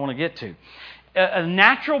the one I want to get to. A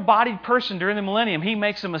natural-bodied person during the millennium, he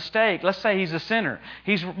makes a mistake. Let's say he's a sinner.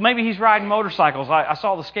 Maybe he's riding motorcycles. I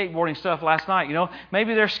saw the skateboarding stuff last night.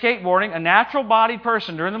 Maybe they're skateboarding. A natural-bodied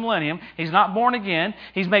person during the millennium, he's not born again.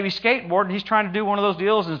 He's maybe skateboarding. He's trying to do one of those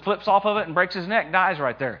deals and flips off of it and breaks his neck, dies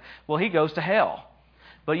right there. Well, he goes to hell.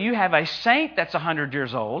 But you have a saint that's 100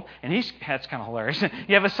 years old, and that's kind of hilarious.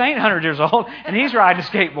 You have a saint 100 years old, and he's riding a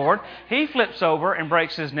skateboard. He flips over and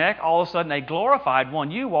breaks his neck. All of a sudden, a glorified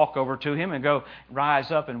one, you walk over to him and go,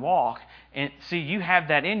 rise up and walk. And see, you have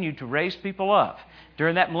that in you to raise people up.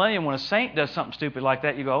 During that millennium, when a saint does something stupid like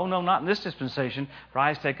that, you go, oh no, not in this dispensation.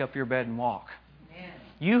 Rise, take up your bed and walk. Amen.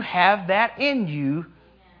 You have that in you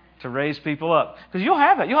to raise people up. Because you'll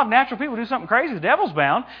have that. You'll have natural people do something crazy. The devil's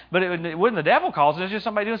bound, but it wasn't the devil causing it. It's just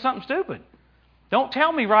somebody doing something stupid. Don't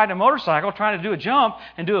tell me riding a motorcycle, trying to do a jump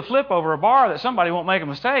and do a flip over a bar that somebody won't make a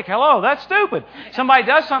mistake. Hello, that's stupid. Somebody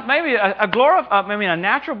does something, maybe a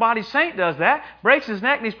natural body saint does that, breaks his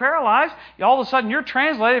neck and he's paralyzed. All of a sudden you're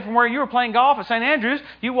translated from where you were playing golf at St. Andrews.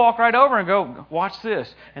 You walk right over and go, watch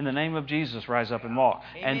this. In the name of Jesus, rise up and walk.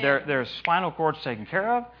 Amen. And their spinal cord's taken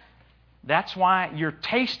care of. That's why you're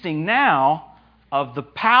tasting now of the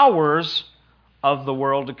powers of the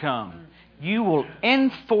world to come. You will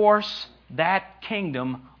enforce that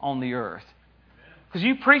kingdom on the earth. Because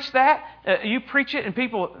you preach that, you preach it, and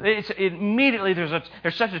people, immediately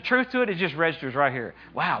there's such a truth to it, it just registers right here.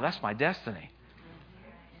 Wow, that's my destiny.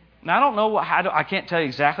 Now, I don't know I can't tell you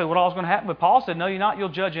exactly what all is going to happen, but Paul said, no, you're not. You'll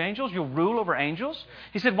judge angels. You'll rule over angels.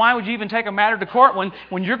 He said, why would you even take a matter to court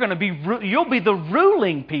when you're going to you'll be the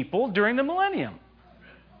ruling people during the millennium?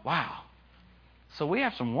 Wow. So we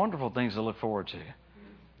have some wonderful things to look forward to.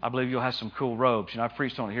 I believe you'll have some cool robes. I've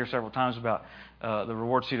preached on it here several times about the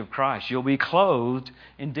reward seat of Christ. You'll be clothed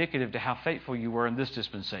indicative to how faithful you were in this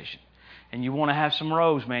dispensation. And you want to have some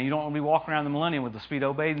robes, man. You don't want to be walking around the millennium with a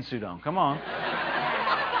Speedo bathing suit on. Come on.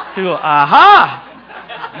 People go,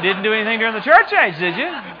 aha! You didn't do anything during the church age, did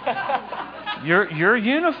you? Your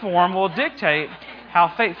uniform will dictate how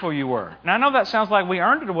faithful you were. Now, I know that sounds like we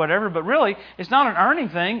earned it or whatever, but really, it's not an earning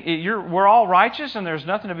thing. We're all righteous and there's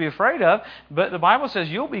nothing to be afraid of, but the Bible says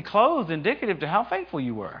you'll be clothed indicative to how faithful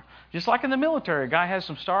you were. Just like in the military, a guy has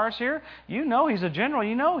some stars here. You know he's a general.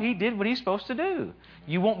 You know he did what he's supposed to do.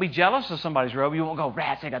 You won't be jealous of somebody's robe. You won't go,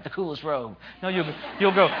 rats, they got the coolest robe. No, you'll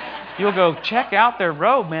go check out their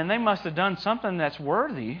robe, man. They must have done something that's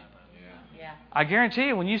worthy. Yeah. I guarantee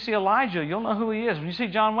you, when you see Elijah, you'll know who he is. When you see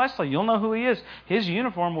John Wesley, you'll know who he is. His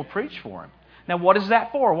uniform will preach for him. Now, what is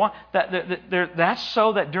that for? That's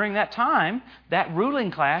so that during that time, that ruling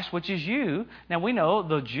class, which is you, now we know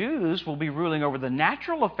the Jews will be ruling over the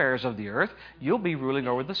natural affairs of the earth. You'll be ruling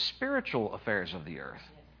over the spiritual affairs of the earth.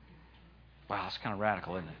 Wow, it's kind of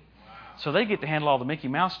radical, isn't it? So they get to handle all the Mickey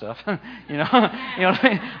Mouse stuff, you know what I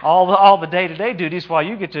mean? All the day-to-day duties, while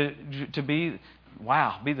you get to be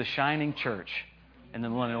the shining church in the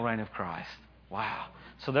millennial reign of Christ. Wow.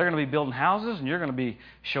 So they're going to be building houses, and you're going to be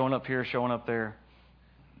showing up here, showing up there,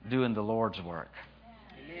 doing the Lord's work.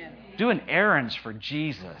 Amen. Doing errands for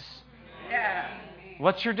Jesus. Yeah.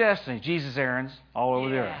 What's your destiny? Jesus errands all over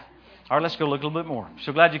the earth. All right, let's go look a little bit more.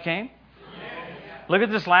 So glad you came. Look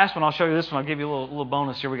at this last one. I'll show you this one. I'll give you a little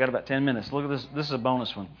bonus here. We got about 10 minutes. Look at this. This is a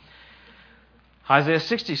bonus one. Isaiah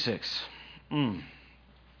 66.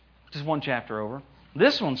 Just one chapter over.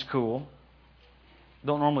 This one's cool.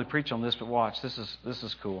 Don't normally preach on this, but watch. This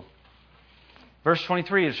is cool. Verse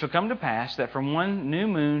 23, it shall come to pass that from one new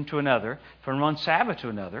moon to another, from one Sabbath to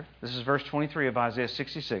another, this is verse 23 of Isaiah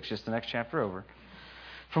 66, just the next chapter over.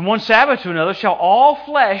 From one Sabbath to another shall all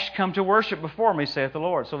flesh come to worship before me, saith the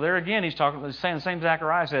Lord. So there again, he's saying the same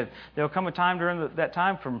Zechariah said. There will come a time during that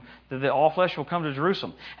time that all flesh will come to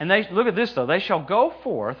Jerusalem. And look at this though. They shall go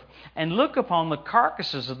forth and look upon the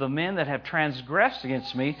carcasses of the men that have transgressed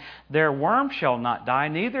against me. Their worm shall not die,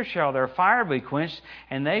 neither shall their fire be quenched,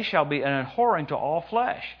 and they shall be an abhorring to all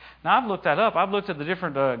flesh. Now, I've looked that up. I've looked at the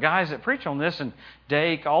different guys that preach on this, and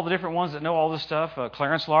Dake, all the different ones that know all this stuff,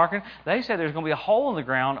 Clarence Larkin. They said there's going to be a hole in the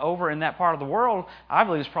ground ground over in that part of the world, I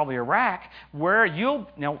believe it's probably Iraq, where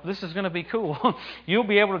this is going to be cool, you'll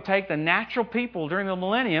be able to take the natural people during the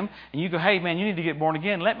millennium, and you go, hey man, you need to get born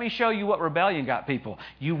again. Let me show you what rebellion got people.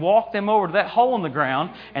 You walk them over to that hole in the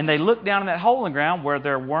ground, and they look down in that hole in the ground where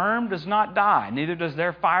their worm does not die, neither does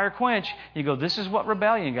their fire quench. You go, this is what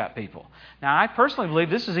rebellion got people. Now, I personally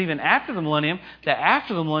believe this is even after the millennium, that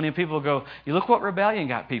after the millennium, people will go, you look what rebellion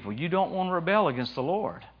got people. You don't want to rebel against the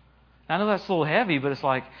Lord. I know that's a little heavy, but it's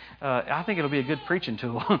like, I think it'll be a good preaching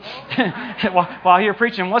tool. While you're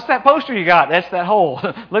preaching, what's that poster you got? That's that hole.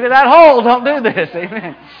 Look at that hole. Don't do this.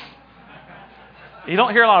 Amen. You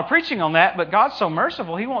don't hear a lot of preaching on that, but God's so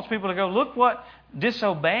merciful, He wants people to go, look what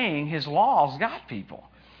disobeying His laws got people.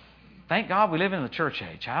 Thank God we live in the church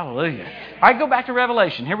age. Hallelujah. All right, go back to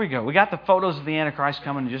Revelation. Here we go. We got the photos of the Antichrist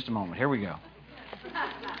coming in just a moment. Here we go.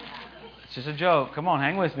 It's just a joke. Come on,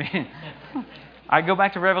 hang with me. All right, go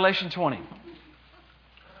back to Revelation 20.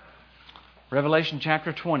 Revelation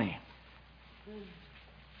chapter 20.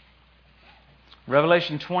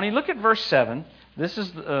 Revelation 20, look at verse 7. This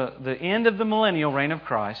is the end of the millennial reign of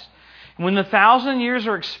Christ. When the 1,000 years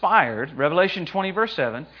are expired, Revelation 20, verse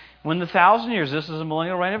 7, when the 1,000 years, this is the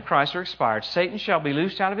millennial reign of Christ, are expired, Satan shall be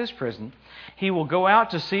loosed out of his prison. He will go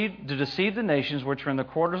out to deceive the nations which are in the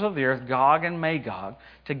quarters of the earth, Gog and Magog,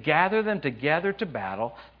 to gather them together to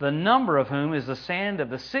battle, the number of whom is the sand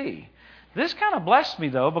of the sea. This kind of blessed me,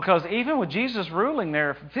 though, because even with Jesus ruling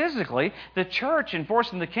there physically, the church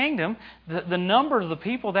enforcing the kingdom, the number of the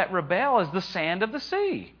people that rebel is the sand of the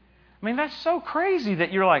sea. I mean, that's so crazy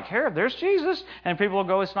that you're like, here, there's Jesus, and people will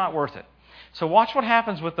go, it's not worth it. So watch what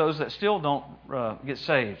happens with those that still don't get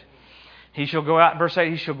saved. He shall go out, verse 8,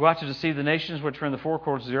 he shall go out to deceive the nations which are in the four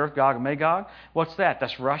quarters of the earth, Gog and Magog. What's that?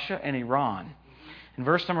 That's Russia and Iran. In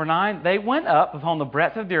verse number 9, they went up upon the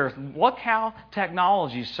breadth of the earth. Look how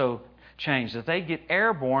technology is so changed, that they get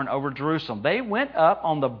airborne over Jerusalem. They went up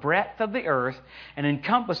on the breadth of the earth and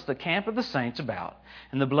encompassed the camp of the saints about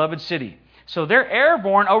in the beloved city. So they're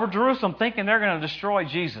airborne over Jerusalem thinking they're going to destroy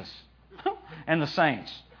Jesus and the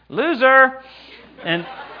saints. Loser! And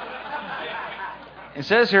it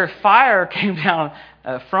says here, fire came down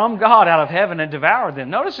from God out of heaven and devoured them.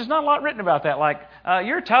 Notice there's not a lot written about that, like,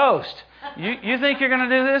 you're toast. You think you're going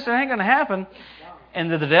to do this? It ain't going to happen. And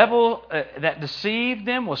the devil that deceived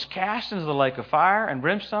them was cast into the lake of fire and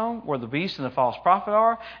brimstone, where the beast and the false prophet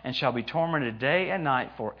are, and shall be tormented day and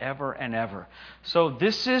night forever and ever. So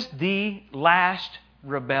this is the last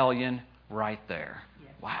rebellion right there.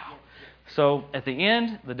 Wow. So at the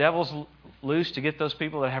end, the devil's loose to get those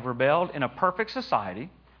people that have rebelled in a perfect society.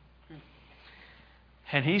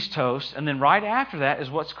 And he's toast. And then right after that is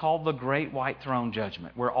what's called the Great White Throne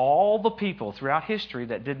Judgment, where all the people throughout history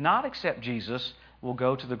that did not accept Jesus will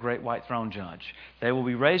go to the Great White Throne Judge. They will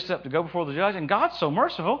be raised up to go before the judge. And God's so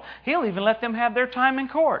merciful, He'll even let them have their time in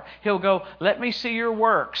court. He'll go, let me see your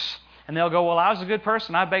works. And they'll go, well, I was a good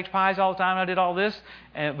person. I baked pies all the time. I did all this.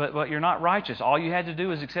 But you're not righteous. All you had to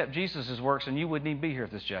do is accept Jesus' works, and you wouldn't even be here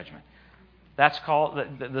at this judgment. That's called,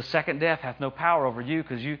 the second death hath no power over you,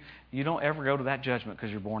 because you don't ever go to that judgment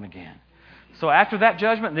because you're born again. So after that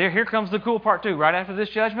judgment, here comes the cool part too. Right after this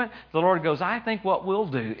judgment, the Lord goes, I think what we'll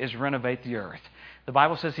do is renovate the earth. The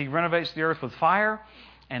Bible says He renovates the earth with fire,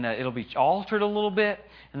 and it'll be altered a little bit.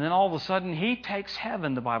 And then all of a sudden, He takes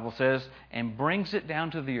heaven, the Bible says, and brings it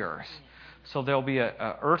down to the earth. So there'll be an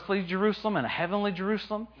earthly Jerusalem and a heavenly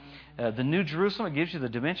Jerusalem. The new Jerusalem, it gives you the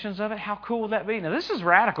dimensions of it. How cool would that be? Now, this is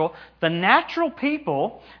radical. The natural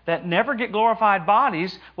people that never get glorified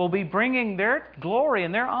bodies will be bringing their glory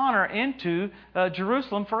and their honor into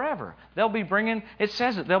Jerusalem forever. They'll be bringing, it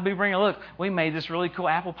says it, they'll be bringing, look, we made this really cool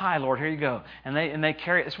apple pie, Lord, here you go. And they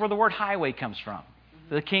carry it. It's where the word highway comes from.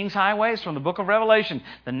 The King's Highway is from the book of Revelation.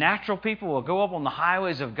 The natural people will go up on the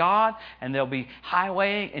highways of God, and they'll be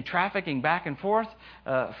highwaying and trafficking back and forth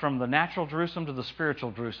from the natural Jerusalem to the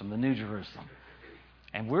spiritual Jerusalem, the New Jerusalem.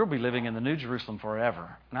 And we'll be living in the New Jerusalem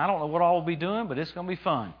forever. And I don't know what all we'll be doing, but it's going to be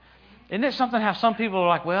fun. Isn't it something how some people are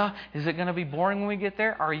like, well, is it going to be boring when we get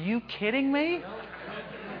there? Are you kidding me?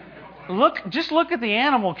 Just look at the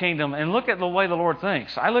animal kingdom and look at the way the Lord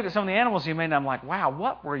thinks. I look at some of the animals He made and I'm like, wow,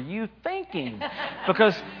 what were you thinking?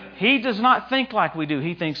 Because He does not think like we do.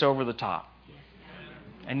 He thinks over the top.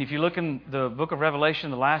 And if you look in the book of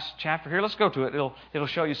Revelation, the last chapter here, let's go to it. It'll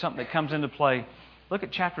show you something that comes into play. Look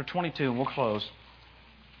at chapter 22 and we'll close.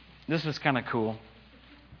 This is kind of cool.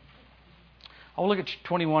 I'll look at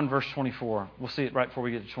 21 verse 24. We'll see it right before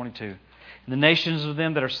we get to 22. The nations of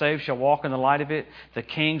them that are saved shall walk in the light of it. The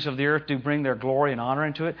kings of the earth do bring their glory and honor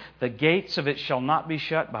into it. The gates of it shall not be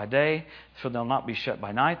shut by day, so they'll not be shut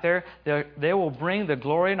by night there. They will bring the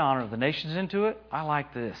glory and honor of the nations into it. I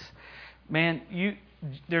like this. Man,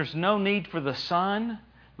 there's no need for the sun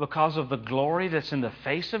because of the glory that's in the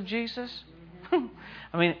face of Jesus.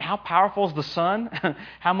 I mean, how powerful is the sun?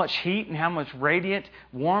 How much heat and how much radiant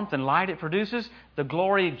warmth and light it produces? The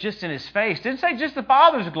glory just in His face. Didn't say just the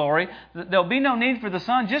Father's glory. There'll be no need for the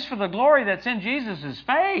sun, just for the glory that's in Jesus'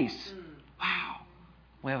 face. Wow.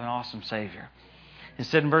 We have an awesome Savior. It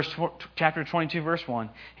said in chapter 22, verse 1,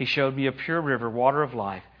 He showed me a pure river, water of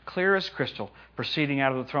life, clear as crystal, proceeding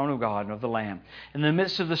out of the throne of God and of the Lamb. In the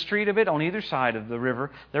midst of the street of it, on either side of the river,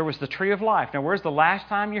 there was the tree of life. Now, where's the last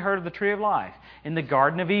time you heard of the tree of life? In the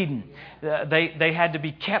Garden of Eden. They had to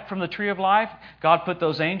be kept from the tree of life. God put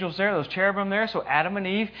those angels there, those cherubim there, so Adam and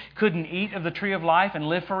Eve couldn't eat of the tree of life and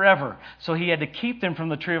live forever. So He had to keep them from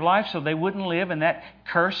the tree of life so they wouldn't live in that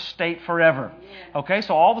cursed state forever. Okay,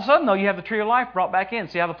 so all of a sudden, though, you have the tree of life brought back in.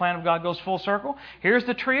 See how the plan of God goes full circle? Here's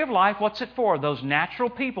the tree of life. What's it for? Those natural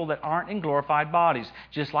people that aren't in glorified bodies.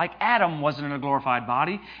 Just like Adam wasn't in a glorified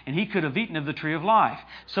body, and he could have eaten of the tree of life.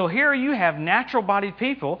 So here you have natural-bodied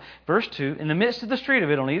people, verse 2, in the midst of the street of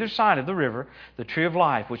it, on either side of the river, the tree of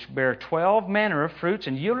life, which bare 12 manner of fruits,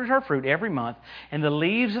 and yielded her fruit every month. And the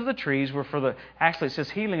leaves of the trees were for the, actually it says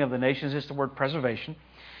healing of the nations, it's the word preservation.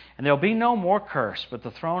 And there will be no more curse, but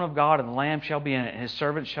the throne of God and the Lamb shall be in it, and His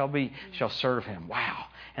servants shall serve Him. Wow.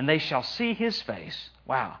 And they shall see His face.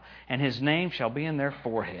 Wow. And His name shall be in their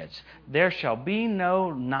foreheads. There shall be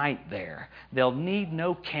no night there. They'll need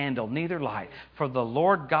no candle, neither light. For the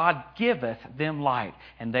Lord God giveth them light,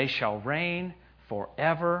 and they shall reign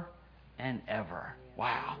forever and ever.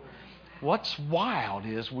 Wow. What's wild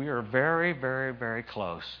is we are very, very, very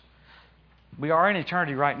close. We are in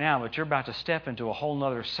eternity right now, but you're about to step into a whole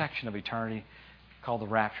other section of eternity called the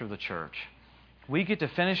rapture of the church. We get to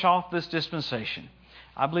finish off this dispensation.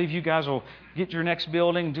 I believe you guys will get your next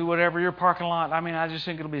building, do whatever, your parking lot. I mean, I just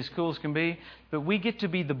think it'll be as cool as can be. But we get to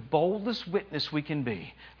be the boldest witness we can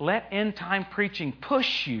be. Let end-time preaching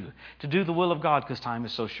push you to do the will of God because time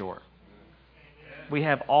is so short. We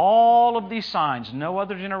have all of these signs. No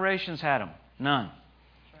other generations had them. None.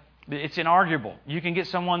 It's inarguable. You can get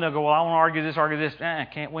someone, they'll go, well, I want to argue this.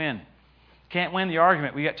 Can't win. Can't win the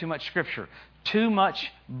argument. We got too much Scripture. Too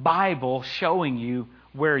much Bible showing you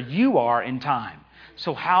where you are in time.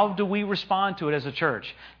 So how do we respond to it as a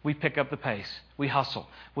church? We pick up the pace. We hustle.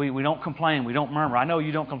 We don't complain. We don't murmur. I know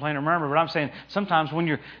you don't complain or murmur, but I'm saying sometimes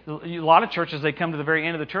when a lot of churches, they come to the very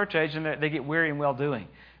end of the church age and they get weary in well-doing.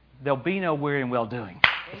 There'll be no weary in well-doing.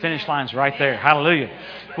 The finish line's right there. Hallelujah.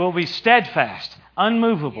 We'll be steadfast,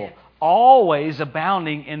 unmovable, always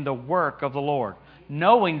abounding in the work of the Lord,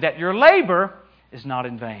 knowing that your labor is not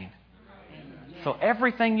in vain. So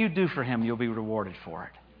everything you do for Him, you'll be rewarded for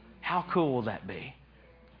it. How cool will that be?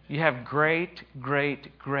 You have great,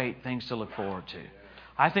 great, great things to look forward to.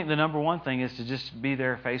 I think the number one thing is to just be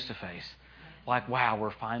there face to face. Like, wow,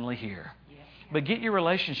 we're finally here. But get your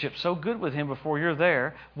relationship so good with Him before you're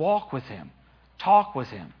there. Walk with Him. Talk with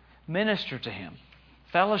Him. Minister to Him.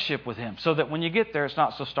 Fellowship with Him. So that when you get there, it's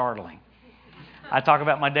not so startling. I talk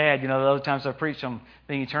about my dad. You know, the other times I preached on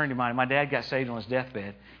being eternity minded. My dad got saved on his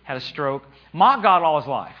deathbed. Had a stroke. Mocked God all his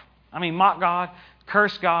life. I mean, mocked God.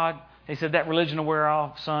 Cursed God. He said, that religion will wear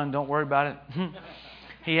off. Son, don't worry about it.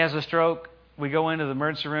 He has a stroke. We go into the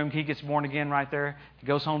emergency room. He gets born again right there. He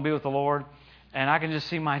goes home to be with the Lord. And I can just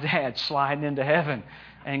see my dad sliding into heaven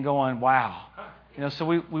and going, wow. You know, so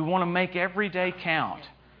we want to make every day count.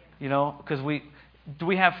 You know, because do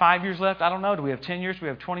we have 5 years left? I don't know. Do we have 10 years? Do we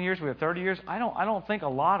have 20 years? Do we have 30 years? I don't think a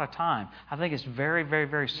lot of time. I think it's very, very,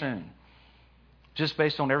 very soon. Just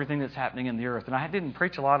based on everything that's happening in the earth. And I didn't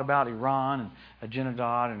preach a lot about Iran and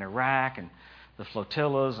Ahmadinejad and Iraq and the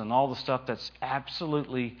flotillas and all the stuff that's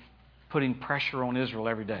absolutely putting pressure on Israel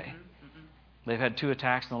every day. They've had 2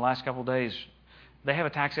 attacks in the last couple of days. They have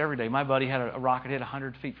attacks every day. My buddy had a rocket hit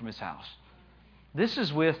 100 feet from his house. This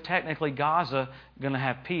is with technically Gaza going to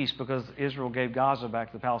have peace because Israel gave Gaza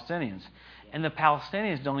back to the Palestinians. And the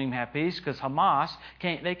Palestinians don't even have peace because Hamas,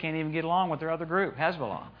 can't even get along with their other group,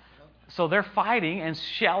 Hezbollah. So they're fighting and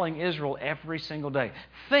shelling Israel every single day.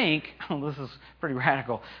 Think, this is pretty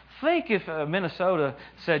radical, think if Minnesota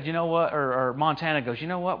said, you know what, or Montana goes, you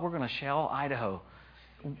know what, we're going to shell Idaho.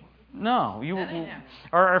 No.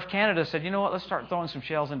 Or if Canada said, you know what, let's start throwing some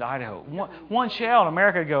shells into Idaho. One shell, and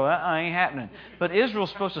America would go, ain't happening. But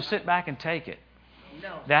Israel's supposed to sit back and take it.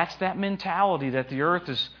 That's that mentality that the earth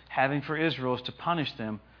is having for Israel, is to punish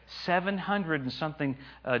them 700 and something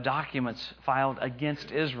documents filed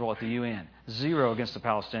against Israel at the UN. 0 against the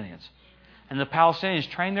Palestinians. And the Palestinians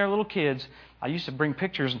train their little kids. I used to bring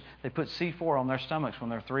pictures, and they put C4 on their stomachs when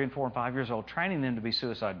they're 3 and 4 and 5 years old, training them to be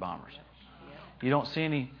suicide bombers. You don't see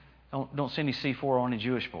any C4 on any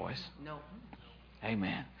Jewish boys. No.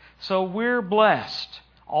 Amen. So we're blessed.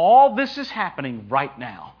 All this is happening right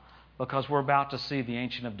now because we're about to see the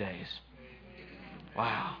Ancient of Days.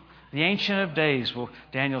 Wow. The Ancient of Days,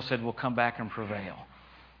 Daniel said, will come back and prevail.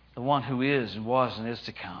 The one who is and was and is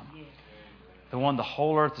to come. The one, the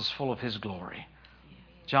whole earth is full of His glory.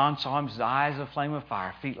 John saw Him, His eyes a flame of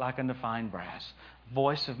fire, feet like undefined brass,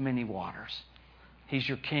 voice of many waters. He's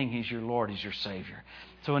your King, He's your Lord, He's your Savior.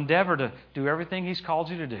 So endeavor to do everything He's called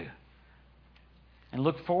you to do. And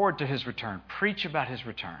look forward to His return. Preach about His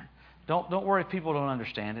return. Don't worry if people don't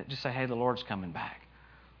understand it. Just say, hey, the Lord's coming back.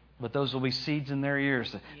 But those will be seeds in their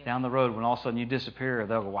ears that down the road when all of a sudden you disappear,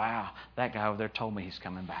 they'll go, wow, that guy over there told me He's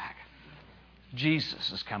coming back.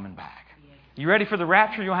 Jesus is coming back. You ready for the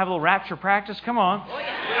rapture? You'll have a little rapture practice? Come on.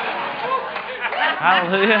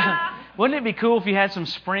 Hallelujah. Wouldn't it be cool if you had some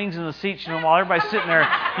springs in the seats, while everybody's sitting there,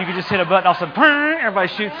 you could just hit a button, all of a sudden, everybody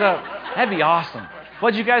shoots up. That'd be awesome.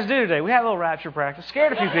 What'd you guys do today? We had a little rapture practice.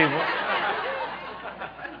 Scared a few people.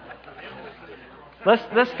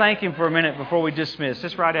 Let's thank Him for a minute before we dismiss.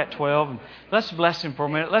 It's right at 12. And let's bless Him for a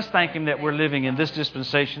minute. Let's thank Him that we're living in this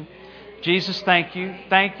dispensation. Jesus, thank You.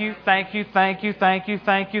 Thank You, thank You, thank You, thank You,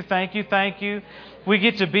 thank You, thank You, thank You. We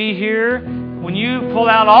get to be here when You pull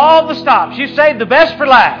out all the stops. You saved the best for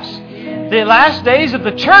last. The last days of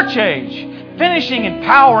the church age, finishing in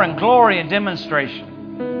power and glory and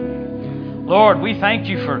demonstration. Lord, we thank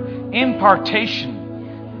You for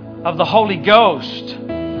impartation of the Holy Ghost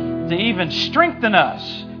to even strengthen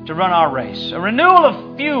us to run our race. A renewal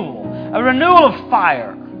of fuel, a renewal of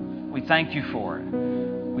fire. We thank You for it.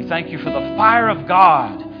 We thank You for the fire of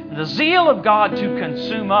God and the zeal of God to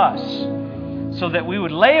consume us so that we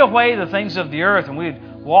would lay away the things of the earth and we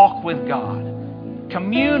would walk with God.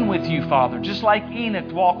 Commune with You, Father, just like Enoch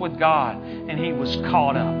walked with God and he was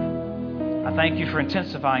caught up. I thank You for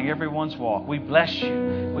intensifying everyone's walk. We bless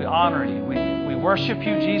You. We honor You. We worship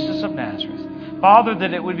You, Jesus of Nazareth. Father,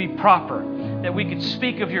 that it would be proper that we could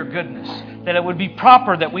speak of Your goodness, that it would be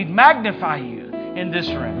proper that we'd magnify You in this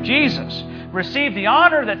room. Jesus, receive the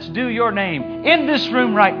honor that's due Your name in this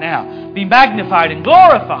room right now. Be magnified and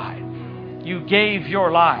glorified. You gave Your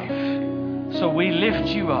life, so we lift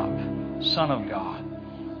You up, Son of God.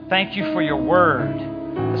 Thank You for Your word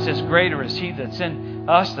that says, greater is He that's in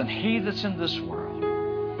us than he that's in this world.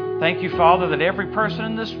 Thank You, Father, that every person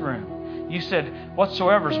in this room, You said,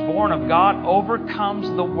 whatsoever is born of God overcomes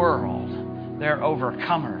the world. They're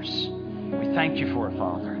overcomers. We thank You for it,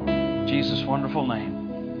 Father. In Jesus' wonderful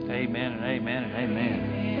name. Amen and amen and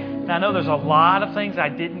amen. Now, I know there's a lot of things I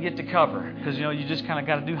didn't get to cover because, you just kind of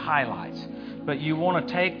got to do highlights. But you want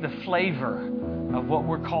to take the flavor of what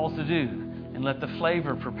we're called to do and let the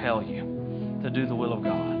flavor propel you to do the will of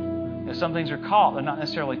God. Some things are caught, they're not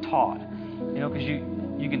necessarily taught. Because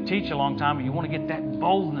you can teach a long time, but you want to get that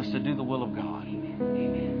boldness to do the will of God.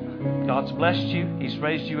 God's blessed you. He's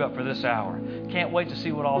raised you up for this hour. Can't wait to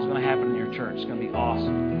see what all is going to happen in your church. It's going to be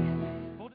awesome.